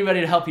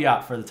 anybody to help you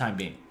out for the time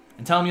being.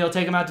 And tell them you'll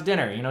take them out to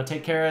dinner,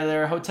 take care of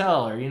their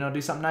hotel, or,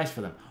 do something nice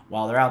for them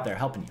while they're out there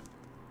helping you.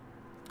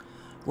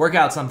 Work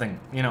out something,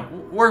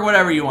 work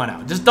whatever you want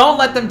out. Just don't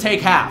let them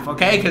take half,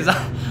 okay? Because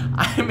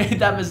I made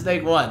that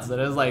mistake once, and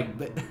it was like,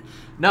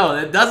 no,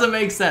 it doesn't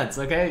make sense,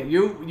 okay?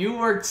 You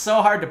worked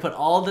so hard to put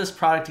all this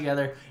product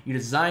together. You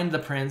designed the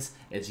prints.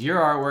 It's your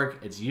artwork.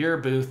 It's your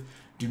booth.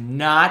 Do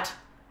not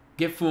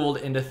get fooled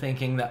into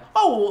thinking that,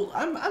 oh, well,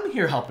 I'm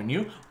here helping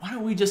you. Why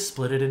don't we just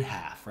split it in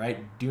half, right?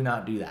 Do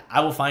not do that. I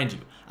will find you.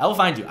 I will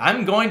find you.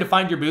 I'm going to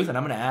find your booth, and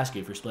I'm going to ask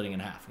you if you're splitting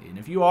in half. And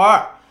if you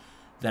are,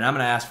 then I'm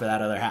going to ask for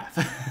that other half.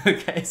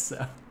 Okay,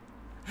 so,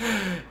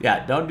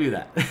 yeah, don't do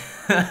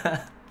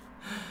that.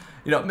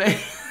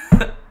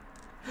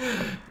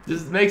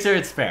 Just make sure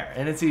it's fair,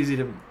 and it's easy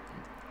to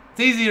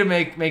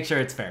make sure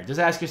it's fair. Just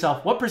ask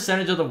yourself, what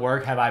percentage of the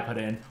work have I put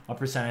in? What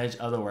percentage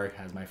of the work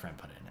has my friend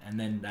put in? And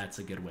then that's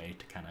a good way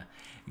to kind of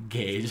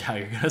gauge how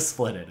you're going to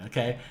split it,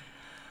 okay?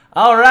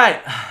 All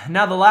right,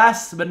 now the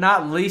last but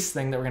not least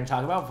thing that we're going to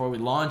talk about before we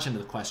launch into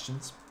the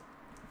questions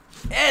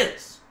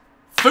is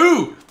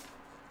food.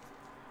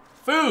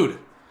 Food,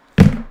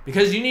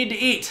 because you need to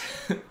eat.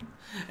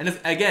 And it's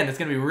going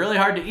to be really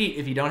hard to eat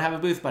if you don't have a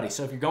booth buddy.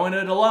 So if you're going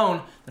it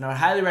alone, then I would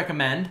highly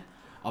recommend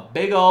a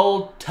big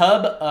old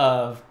tub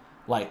of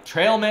like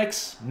trail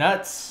mix,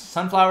 nuts,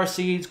 sunflower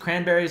seeds,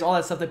 cranberries, all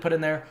that stuff they put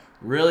in there.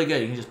 Really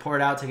good. You can just pour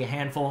it out, take a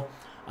handful.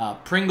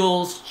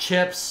 Pringles,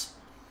 chips,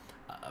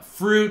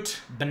 fruit,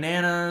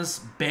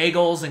 bananas,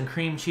 bagels, and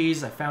cream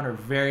cheese. I found are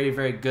very,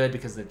 very good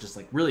because they're just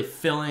like really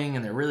filling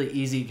and they're really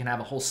easy. You can have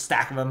a whole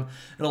stack of them.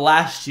 It'll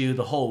last you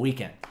the whole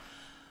weekend.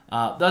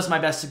 Those are my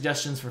best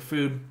suggestions for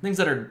food. Things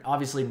that are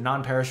obviously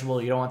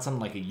non-perishable. You don't want something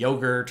like a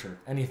yogurt or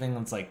anything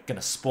that's like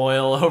gonna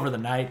spoil over the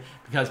night,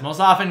 because most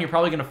often you're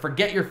probably gonna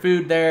forget your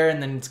food there,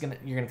 and then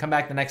you're gonna come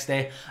back the next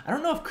day. I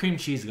don't know if cream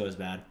cheese goes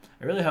bad.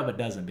 I really hope it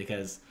doesn't,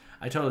 because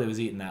I totally was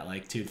eating that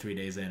like 2-3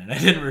 days in, and I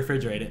didn't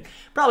refrigerate it.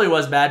 Probably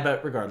was bad,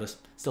 but regardless,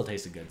 still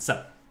tasted good.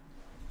 So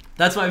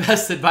that's my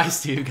best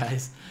advice to you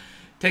guys.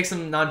 Take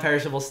some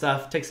non-perishable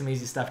stuff. Take some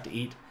easy stuff to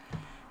eat.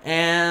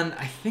 And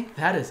I think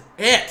that is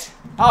it.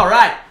 All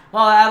right.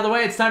 Well, out of the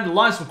way, it's time to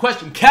launch some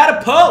question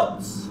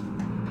catapults.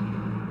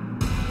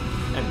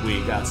 And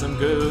we got some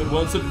good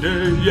ones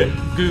today,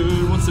 yeah.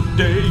 Good ones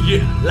today,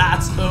 yeah.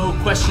 Lots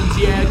of questions,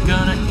 yeah.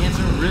 Gonna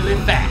answer really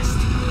fast.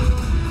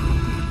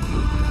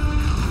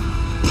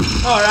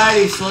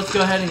 Alrighty, so let's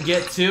go ahead and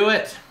get to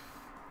it.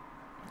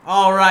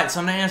 Alright, so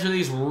I'm gonna answer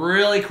these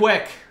really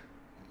quick.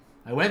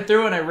 I went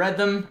through and I read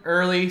them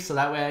early, so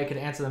that way I could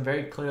answer them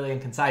very clearly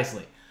and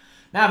concisely.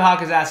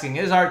 Navhawk is asking,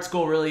 is art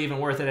school really even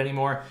worth it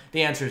anymore?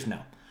 The answer is no.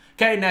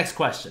 Okay, next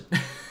question.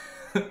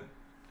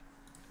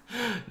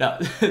 No,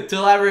 to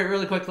elaborate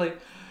really quickly,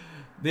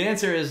 the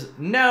answer is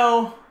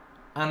no,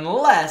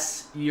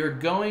 unless you're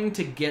going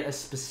to get a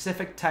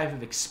specific type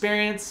of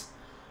experience.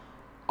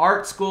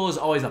 Art school is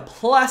always a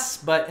plus,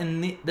 but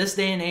in this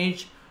day and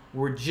age,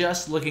 we're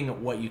just looking at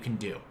what you can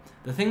do.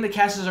 The thing that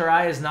catches our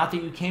eye is not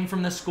that you came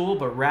from this school,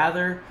 but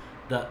rather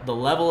the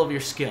level of your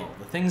skill,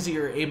 the things that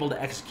you're able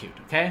to execute,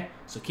 okay?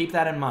 So keep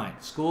that in mind.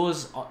 School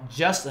is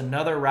just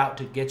another route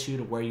to get you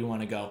to where you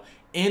want to go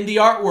in the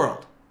art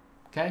world,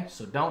 okay?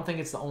 So don't think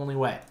it's the only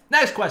way.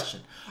 Next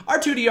question. Are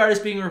 2D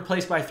artists being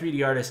replaced by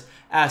 3D artists?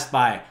 Asked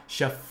by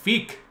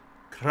Shafiq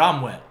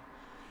Cromwell.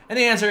 And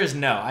the answer is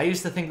no. I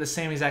used to think the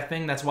same exact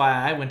thing. That's why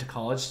I went to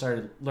college,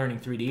 started learning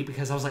 3D,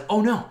 because I was like, oh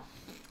no,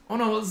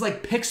 it's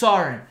like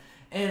Pixar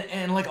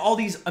and like all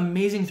these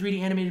amazing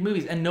 3D animated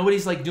movies, and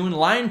nobody's like doing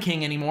Lion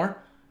King anymore.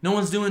 No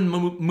one's doing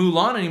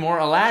Mulan anymore,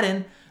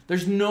 Aladdin.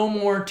 There's no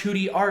more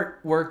 2D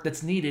artwork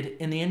that's needed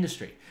in the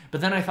industry. But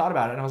then I thought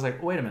about it, and I was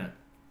like, wait a minute.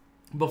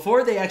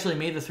 before they actually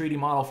made the 3D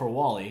model for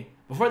WALL-E,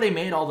 before they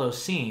made all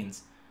those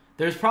scenes,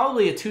 there's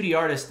probably a 2D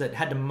artist that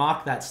had to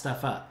mock that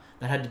stuff up,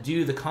 that had to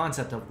do the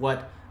concept of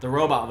what the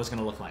robot was going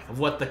to look like, of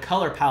what the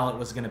color palette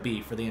was going to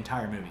be for the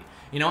entire movie.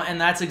 You know, and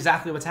that's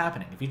exactly what's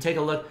happening. If you take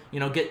a look, you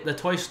know, get the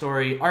Toy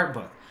Story art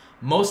book.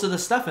 Most of the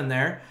stuff in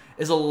there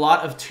is a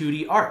lot of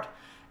 2D art.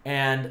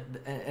 And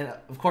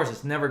of course,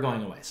 it's never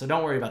going away. So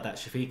don't worry about that,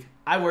 Shafiq.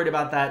 I worried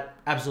about that.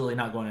 Absolutely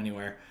not going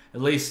anywhere,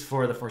 at least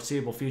for the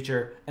foreseeable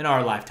future in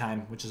our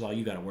lifetime, which is all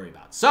you got to worry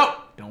about. So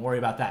don't worry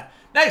about that.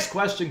 Next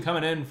question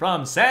coming in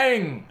from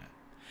Sang.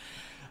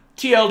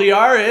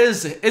 TLDR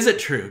is it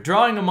true?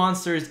 Drawing a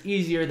monster is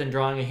easier than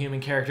drawing a human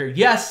character?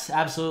 Yes,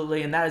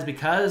 absolutely. And that is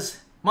because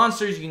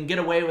monsters, you can get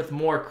away with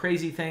more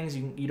crazy things.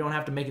 You don't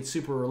have to make it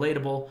super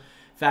relatable.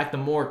 In fact, the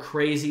more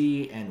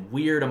crazy and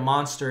weird a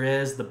monster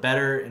is, the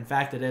better, in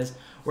fact, it is.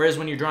 Whereas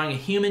when you're drawing a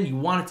human, you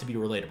want it to be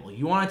relatable.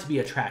 You want it to be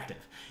attractive.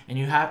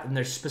 And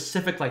there's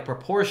specific like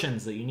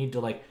proportions that you need to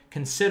like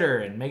consider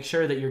and make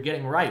sure that you're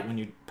getting right when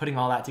you're putting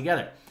all that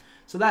together.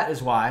 So that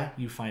is why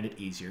you find it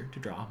easier to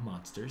draw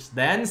monsters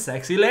than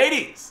sexy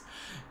ladies.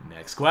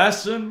 Next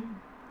question.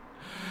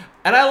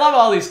 And I love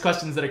all these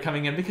questions that are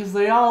coming in because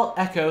they all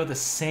echo the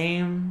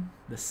same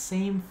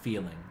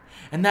feeling.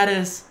 And that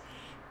is,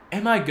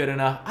 am I good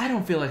enough? I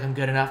don't feel like I'm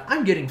good enough.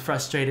 I'm getting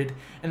frustrated.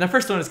 And the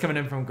first one is coming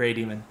in from Grey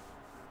Demon.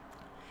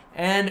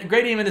 And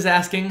Grey Demon is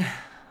asking,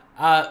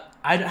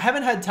 I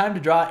haven't had time to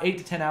draw 8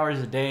 to 10 hours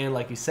a day,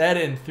 like you said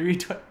in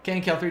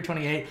KNKL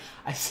 328.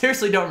 I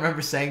seriously don't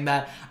remember saying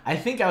that. I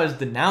think I was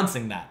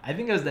denouncing that. I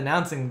think I was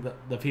denouncing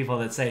the people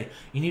that say,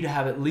 you need to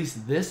have at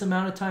least this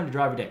amount of time to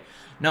draw every day.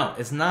 No,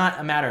 it's not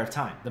a matter of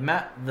time.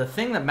 The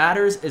thing that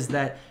matters is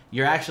that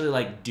you're actually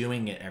like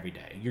doing it every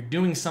day. You're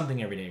doing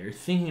something every day. You're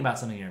thinking about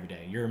something every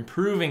day. You're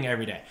improving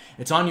every day.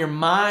 It's on your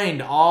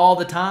mind all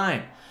the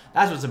time.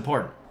 That's what's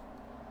important.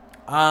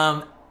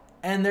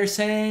 And they're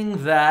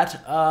saying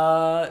that,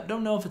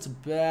 don't know if it's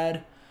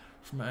bad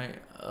for my,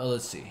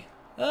 let's see.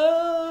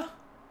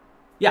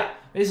 Yeah,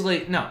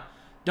 basically, no.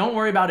 Don't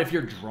worry about if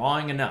you're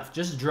drawing enough.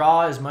 Just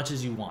draw as much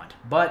as you want.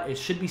 But it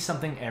should be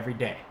something every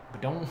day.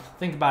 But don't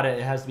think about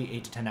it has to be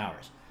 8 to 10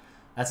 hours.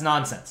 That's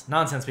nonsense.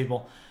 Nonsense,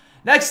 people.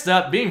 Next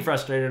up, being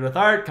frustrated with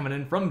art, coming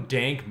in from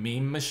Dank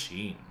Meme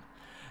Machine.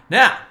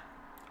 Now,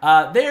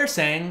 they are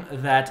saying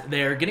that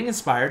they're getting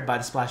inspired by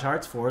the splash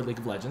arts for League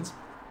of Legends.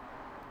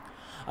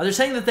 They're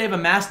saying that they've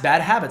amassed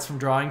bad habits from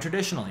drawing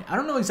traditionally. I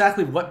don't know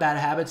exactly what bad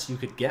habits you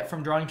could get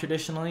from drawing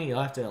traditionally.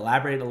 You'll have to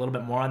elaborate a little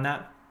bit more on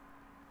that.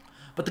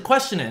 But the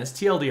question is,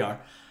 TLDR,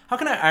 how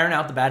can I iron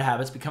out the bad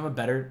habits, become a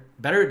better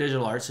at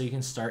digital art so you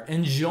can start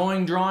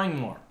enjoying drawing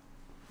more?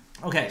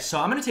 Okay, so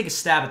I'm going to take a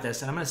stab at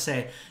this, and I'm going to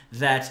say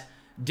that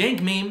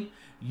Dank Meme,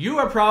 you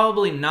are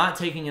probably not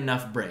taking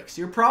enough breaks.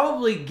 You're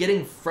probably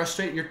getting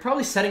frustrated. You're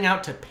probably setting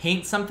out to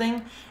paint something,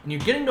 and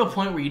you're getting to a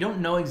point where you don't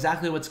know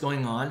exactly what's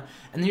going on,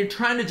 and then you're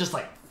trying to just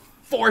like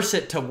force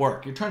it to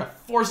work. You're trying to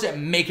force it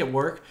and make it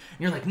work, and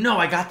you're like, no,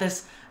 I got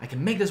this. I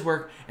can make this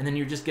work, and then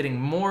you're just getting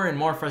more and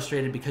more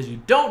frustrated because you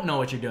don't know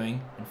what you're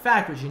doing. In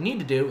fact, what you need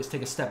to do is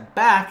take a step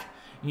back.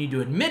 You need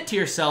to admit to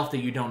yourself that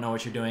you don't know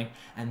what you're doing,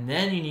 and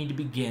then you need to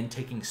begin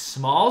taking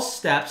small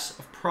steps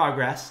of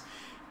progress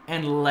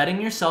and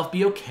letting yourself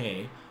be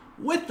okay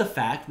with the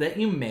fact that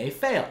you may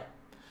fail.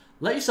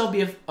 Let yourself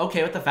be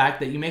okay with the fact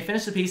that you may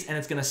finish the piece and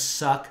it's gonna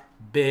suck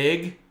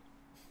big,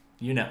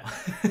 you know.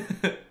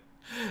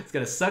 It's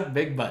gonna suck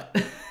big butt,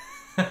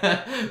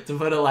 to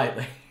put it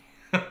lightly.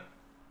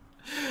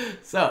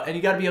 So, and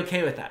you gotta be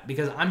okay with that,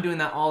 because I'm doing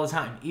that all the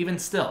time. Even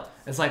still,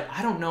 it's like,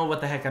 I don't know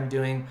what the heck I'm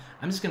doing.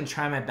 I'm just gonna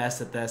try my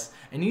best at this.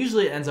 And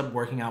usually it ends up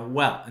working out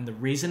well. And the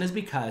reason is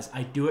because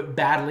I do it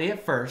badly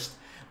at first.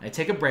 I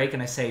take a break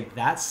and I say,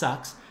 that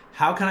sucks.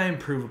 How can I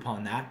improve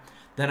upon that?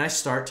 Then I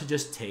start to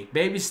just take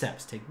baby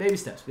steps.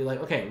 Be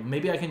like, okay,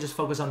 maybe I can just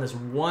focus on this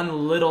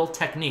one little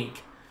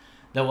technique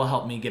that will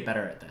help me get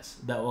better at this,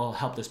 that will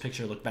help this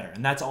picture look better.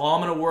 And that's all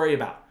I'm gonna worry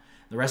about.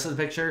 The rest of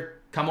the picture,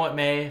 come what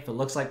may, if it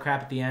looks like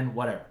crap at the end,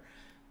 whatever.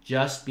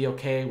 Just be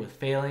okay with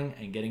failing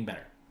and getting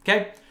better,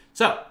 okay?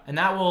 So, and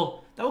that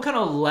will kind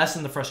of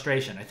lessen the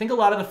frustration. I think a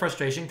lot of the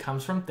frustration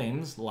comes from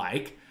things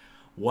like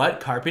what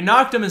Carpe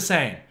Noctem is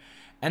saying.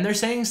 And they're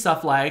saying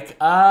stuff like,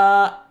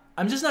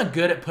 I'm just not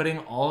good at putting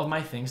all of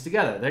my things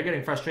together. They're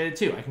getting frustrated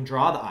too. I can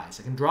draw the eyes,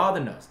 I can draw the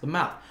nose, the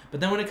mouth.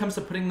 But then when it comes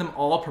to putting them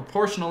all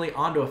proportionally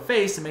onto a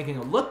face and making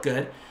it look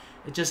good,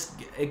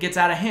 it gets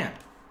out of hand.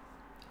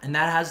 And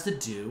that has to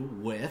do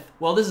with,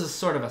 well, this is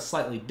sort of a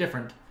slightly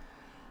different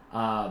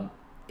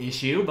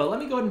issue, but let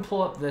me go ahead and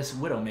pull up this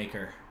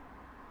Widowmaker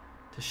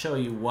to show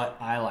you what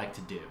I like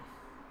to do.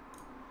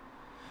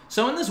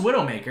 So in this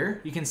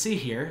Widowmaker, you can see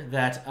here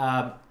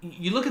that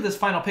you look at this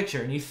final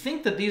picture and you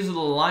think that these are the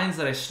lines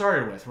that I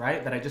started with,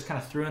 right? That I just kind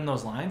of threw in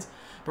those lines.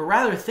 But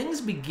rather,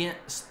 things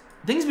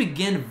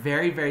begin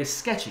very, very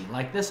sketchy,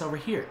 like this over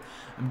here.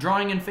 I'm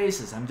drawing in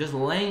faces. I'm just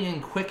laying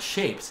in quick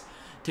shapes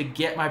to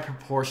get my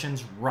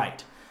proportions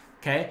right,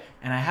 okay?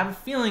 And I have a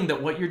feeling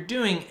that what you're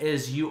doing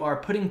is you are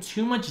putting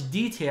too much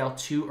detail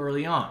too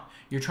early on.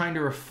 You're trying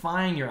to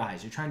refine your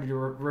eyes. You're trying to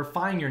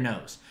refine your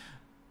nose.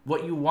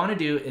 what you want to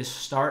do is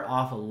start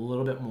off a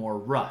little bit more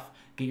rough.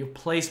 Get your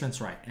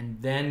placements right,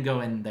 and then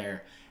go in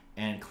there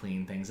and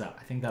clean things up.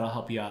 I think that'll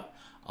help you out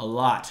a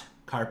lot.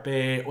 Carpe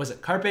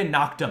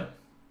noctem.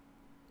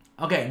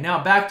 Okay,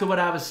 now back to what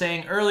I was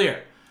saying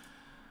earlier.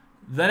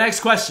 The next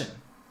question.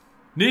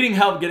 Needing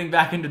help getting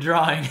back into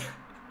drawing.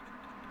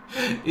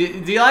 Do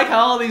you like how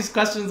all these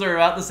questions are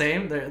about the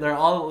same? They're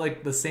all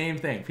like the same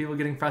thing. People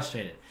getting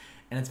frustrated.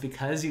 And it's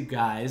because you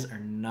guys are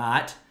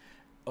not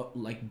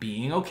like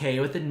being okay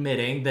with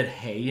admitting that,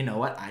 hey, you know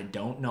what? I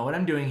don't know what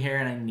I'm doing here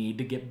and I need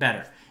to get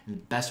better. And the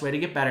best way to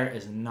get better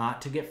is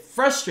not to get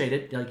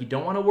frustrated. Like, you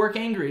don't want to work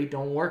angry.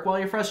 Don't work while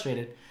you're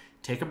frustrated.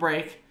 Take a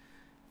break.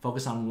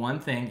 Focus on one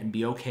thing and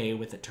be okay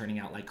with it turning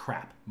out like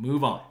crap.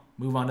 Move on.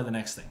 Move on to the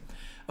next thing.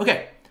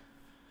 Okay.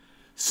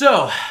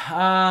 So,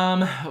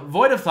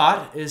 Void of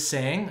Thought is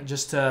saying,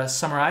 just to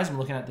summarize, I'm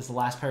looking at this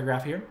last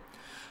paragraph here.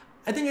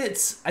 I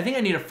think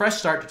I need a fresh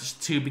start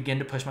to begin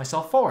to push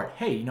myself forward.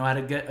 Hey, you know how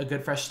to get a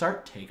good fresh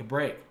start? Take a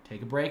break.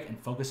 Take a break and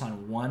focus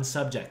on one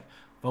subject.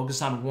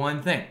 Focus on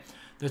one thing.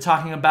 They're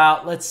talking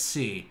about, let's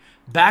see,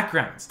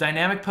 backgrounds,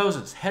 dynamic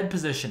poses, head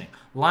positioning,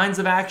 lines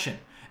of action,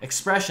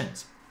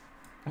 expressions.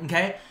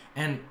 Okay?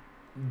 And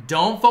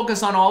don't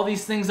focus on all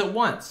these things at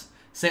once.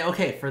 Say,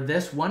 okay, for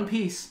this one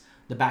piece,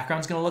 the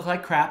background's going to look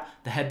like crap.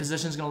 The head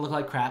position's going to look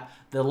like crap.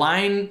 The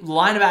line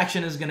of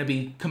action is going to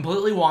be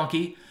completely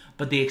wonky,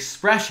 but the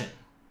expression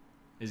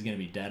is going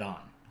to be dead on.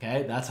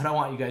 Okay? That's what I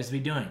want you guys to be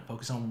doing.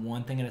 Focus on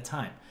one thing at a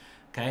time.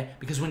 Okay?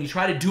 Because when you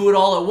try to do it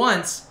all at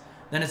once,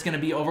 then it's going to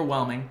be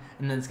overwhelming,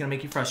 and then it's going to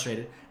make you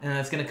frustrated, and then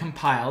it's going to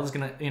compile. It's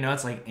going to,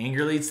 it's like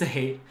anger leads to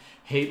hate.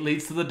 Hate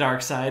leads to the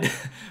dark side.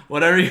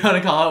 Whatever you want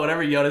to call it,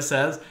 whatever Yoda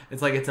says.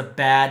 It's like it's a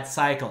bad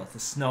cycle. It's a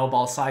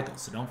snowball cycle,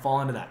 so don't fall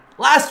into that.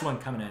 Last one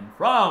coming in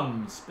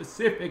from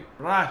Specific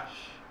Brush.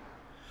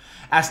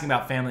 Asking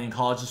about family and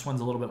college. This one's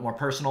a little bit more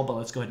personal, but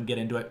let's go ahead and get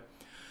into it.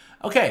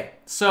 Okay,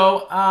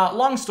 so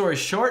long story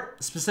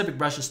short, Specific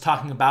Brush is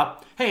talking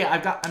about, hey,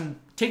 I'm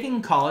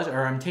taking college,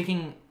 or I'm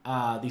taking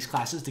these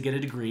classes to get a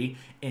degree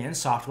in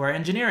software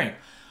engineering.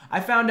 I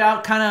found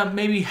out kind of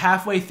maybe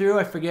halfway through,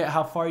 I forget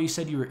how far you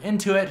said you were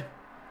into it.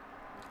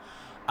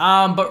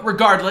 But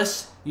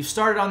regardless, you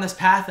started on this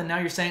path and now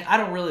you're saying, I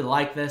don't really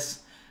like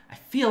this. I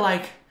feel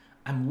like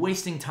I'm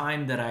wasting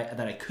time that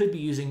I could be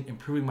using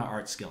improving my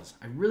art skills.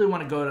 I really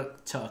want to go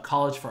to a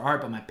college for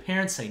art, but my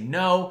parents say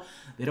no.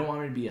 They don't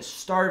want me to be a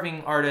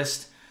starving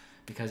artist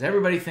because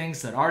everybody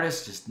thinks that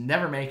artists just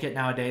never make it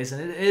nowadays.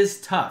 And it is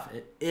tough.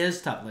 It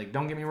is tough. Like,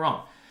 don't get me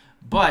wrong.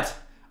 But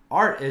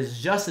art is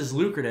just as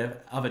lucrative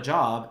of a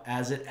job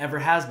as it ever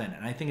has been.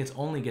 And I think it's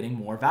only getting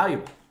more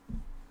valuable.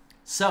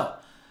 So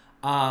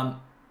I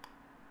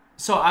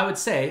would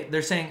say,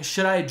 they're saying,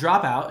 should I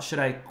drop out? Should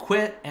I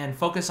quit and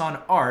focus on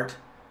art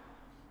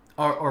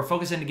or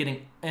focus into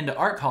getting into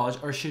art college,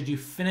 or should you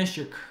finish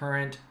your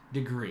current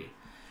degree?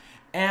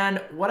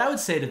 And what I would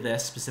say to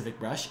this Specific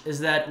Brush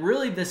is that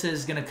really this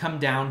is going to come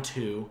down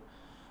to,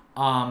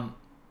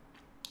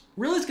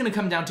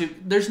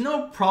 there's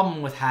no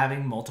problem with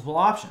having multiple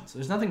options.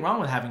 There's nothing wrong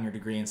with having your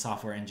degree in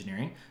software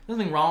engineering. There's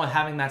nothing wrong with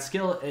having that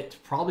skill. It's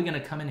probably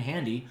going to come in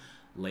handy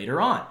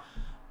later on.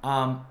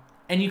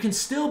 And you can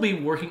still be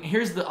working.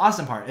 Here's the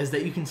awesome part, is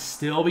that you can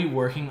still be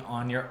working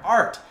on your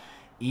art,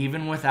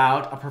 even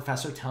without a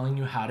professor telling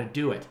you how to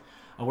do it.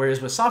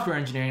 Whereas with software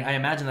engineering, I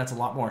imagine that's a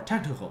lot more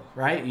technical,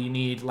 right? You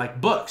need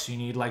like books, you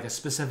need like a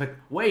specific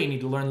way, you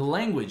need to learn the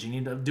language, you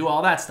need to do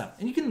all that stuff.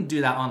 And you can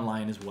do that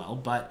online as well,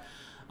 but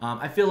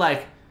I feel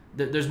like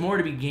there's more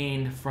to be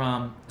gained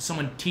from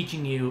someone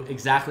teaching you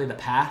exactly the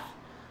path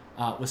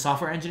with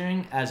software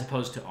engineering as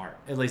opposed to art.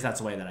 At least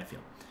that's the way that I feel.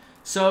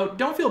 So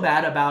don't feel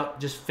bad about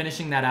just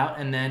finishing that out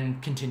and then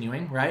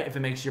continuing, right? If it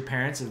makes your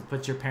parents, if it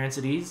puts your parents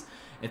at ease,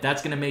 if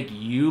that's going to make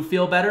you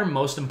feel better,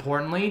 most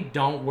importantly,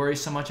 don't worry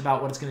so much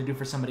about what it's going to do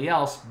for somebody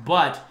else.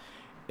 But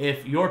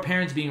if your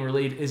parents being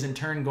relieved is in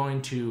turn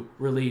going to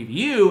relieve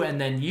you, and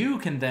then you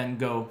can then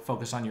go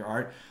focus on your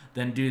art,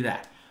 then do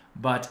that.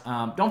 But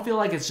don't feel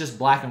like it's just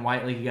black and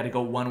white, like you got to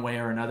go one way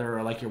or another,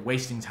 or like you're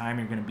wasting time,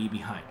 you're going to be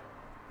behind.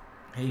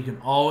 Okay, you can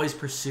always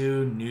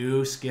pursue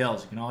new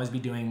skills. You can always be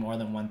doing more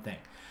than one thing.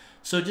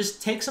 So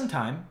just take some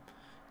time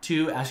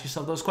to ask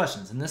yourself those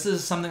questions. And this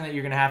is something that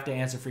you're going to have to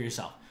answer for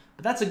yourself.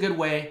 But that's a good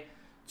way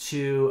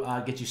to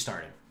get you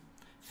started.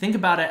 Think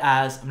about it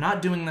as, I'm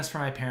not doing this for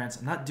my parents.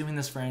 I'm not doing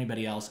this for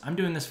anybody else. I'm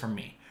doing this for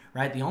me,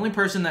 right? The only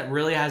person that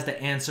really has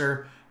to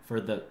answer for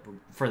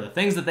the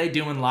things that they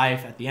do in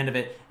life at the end of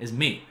it is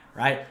me,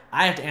 right?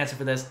 I have to answer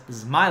for this. This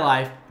is my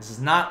life. This is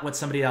not what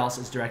somebody else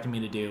is directing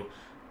me to do.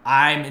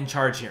 I'm in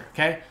charge here,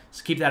 okay?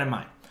 So keep that in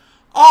mind.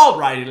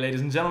 Alrighty, ladies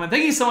and gentlemen,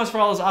 thank you so much for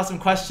all those awesome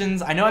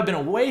questions. I know I've been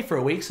away for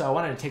a week, so I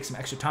wanted to take some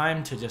extra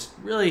time to just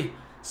really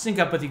sync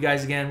up with you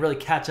guys again, really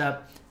catch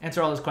up,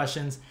 answer all those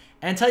questions,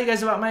 and tell you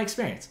guys about my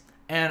experience.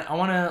 And I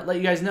want to let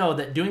you guys know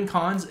that doing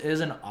cons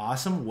is an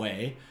awesome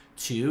way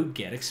to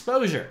get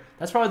exposure.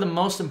 That's probably the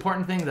most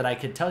important thing that I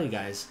could tell you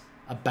guys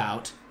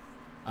about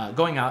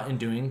going out and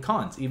doing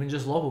cons, even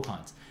just local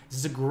cons. This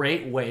is a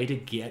great way to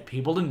get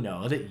people to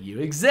know that you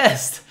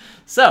exist.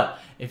 So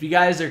if you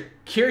guys are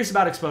curious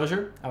about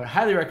exposure, I would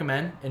highly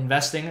recommend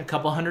investing a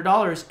couple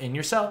 $100s in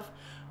yourself.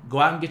 Go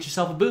out and get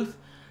yourself a booth,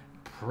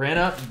 print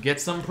up, get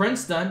some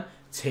prints done,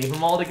 tape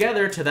them all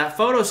together to that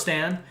photo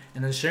stand,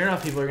 and then sure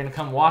enough, people are going to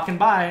come walking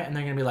by and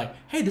they're going to be like,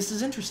 hey, this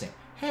is interesting.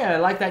 Hey, I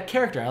like that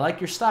character. I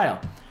like your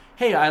style.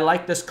 Hey, I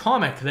like this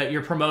comic that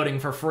you're promoting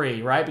for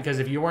free, right? Because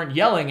if you weren't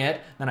yelling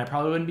it, then I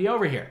probably wouldn't be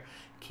over here.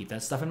 Keep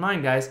that stuff in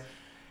mind, guys.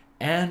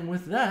 And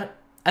with that,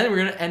 I think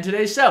we're going to end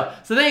today's show.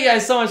 So thank you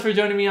guys so much for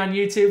joining me on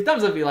YouTube.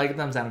 Thumbs up if you like it,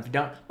 thumbs down if you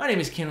don't. My name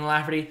is Keenan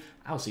Lafferty.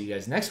 I will see you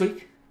guys next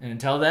week. And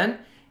until then,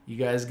 you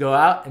guys go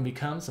out and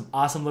become some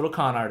awesome little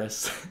con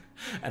artists.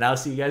 And I'll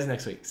see you guys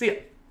next week. See ya.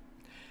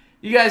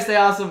 You guys stay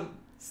awesome.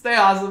 Stay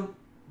awesome.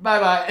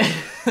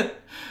 Bye-bye.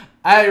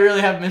 I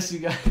really have missed you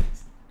guys.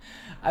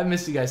 I've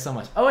missed you guys so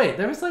much. Oh, wait.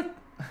 There was like...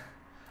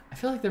 I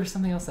feel like there was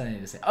something else that I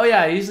need to say. Oh,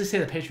 yeah. I usually say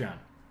the Patreon.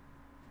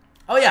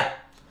 Oh, yeah.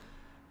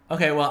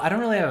 Okay, well, I don't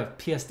really have a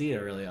PSD to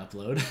really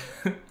upload.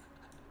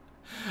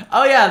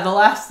 Oh, yeah. The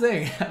last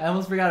thing. I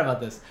almost forgot about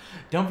this.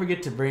 Don't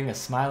forget to bring a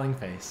smiling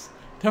face.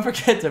 Don't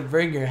forget to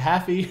bring your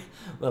happy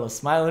little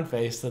smiling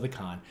face to the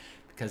con.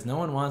 Because no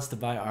one wants to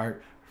buy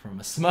art from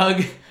a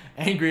smug,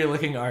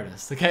 angry-looking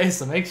artist. Okay,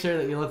 so make sure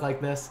that you look like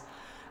this.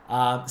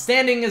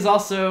 Standing is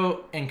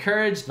also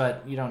encouraged,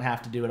 but you don't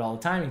have to do it all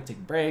the time. You can take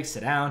a break,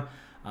 sit down,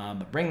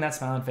 but bring that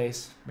smiling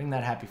face, bring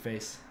that happy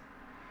face,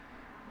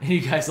 and you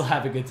guys will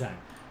have a good time.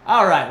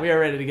 All right, we are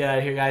ready to get out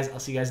of here, guys. I'll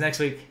see you guys next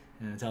week,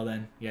 and until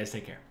then, you guys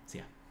take care. See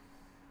ya.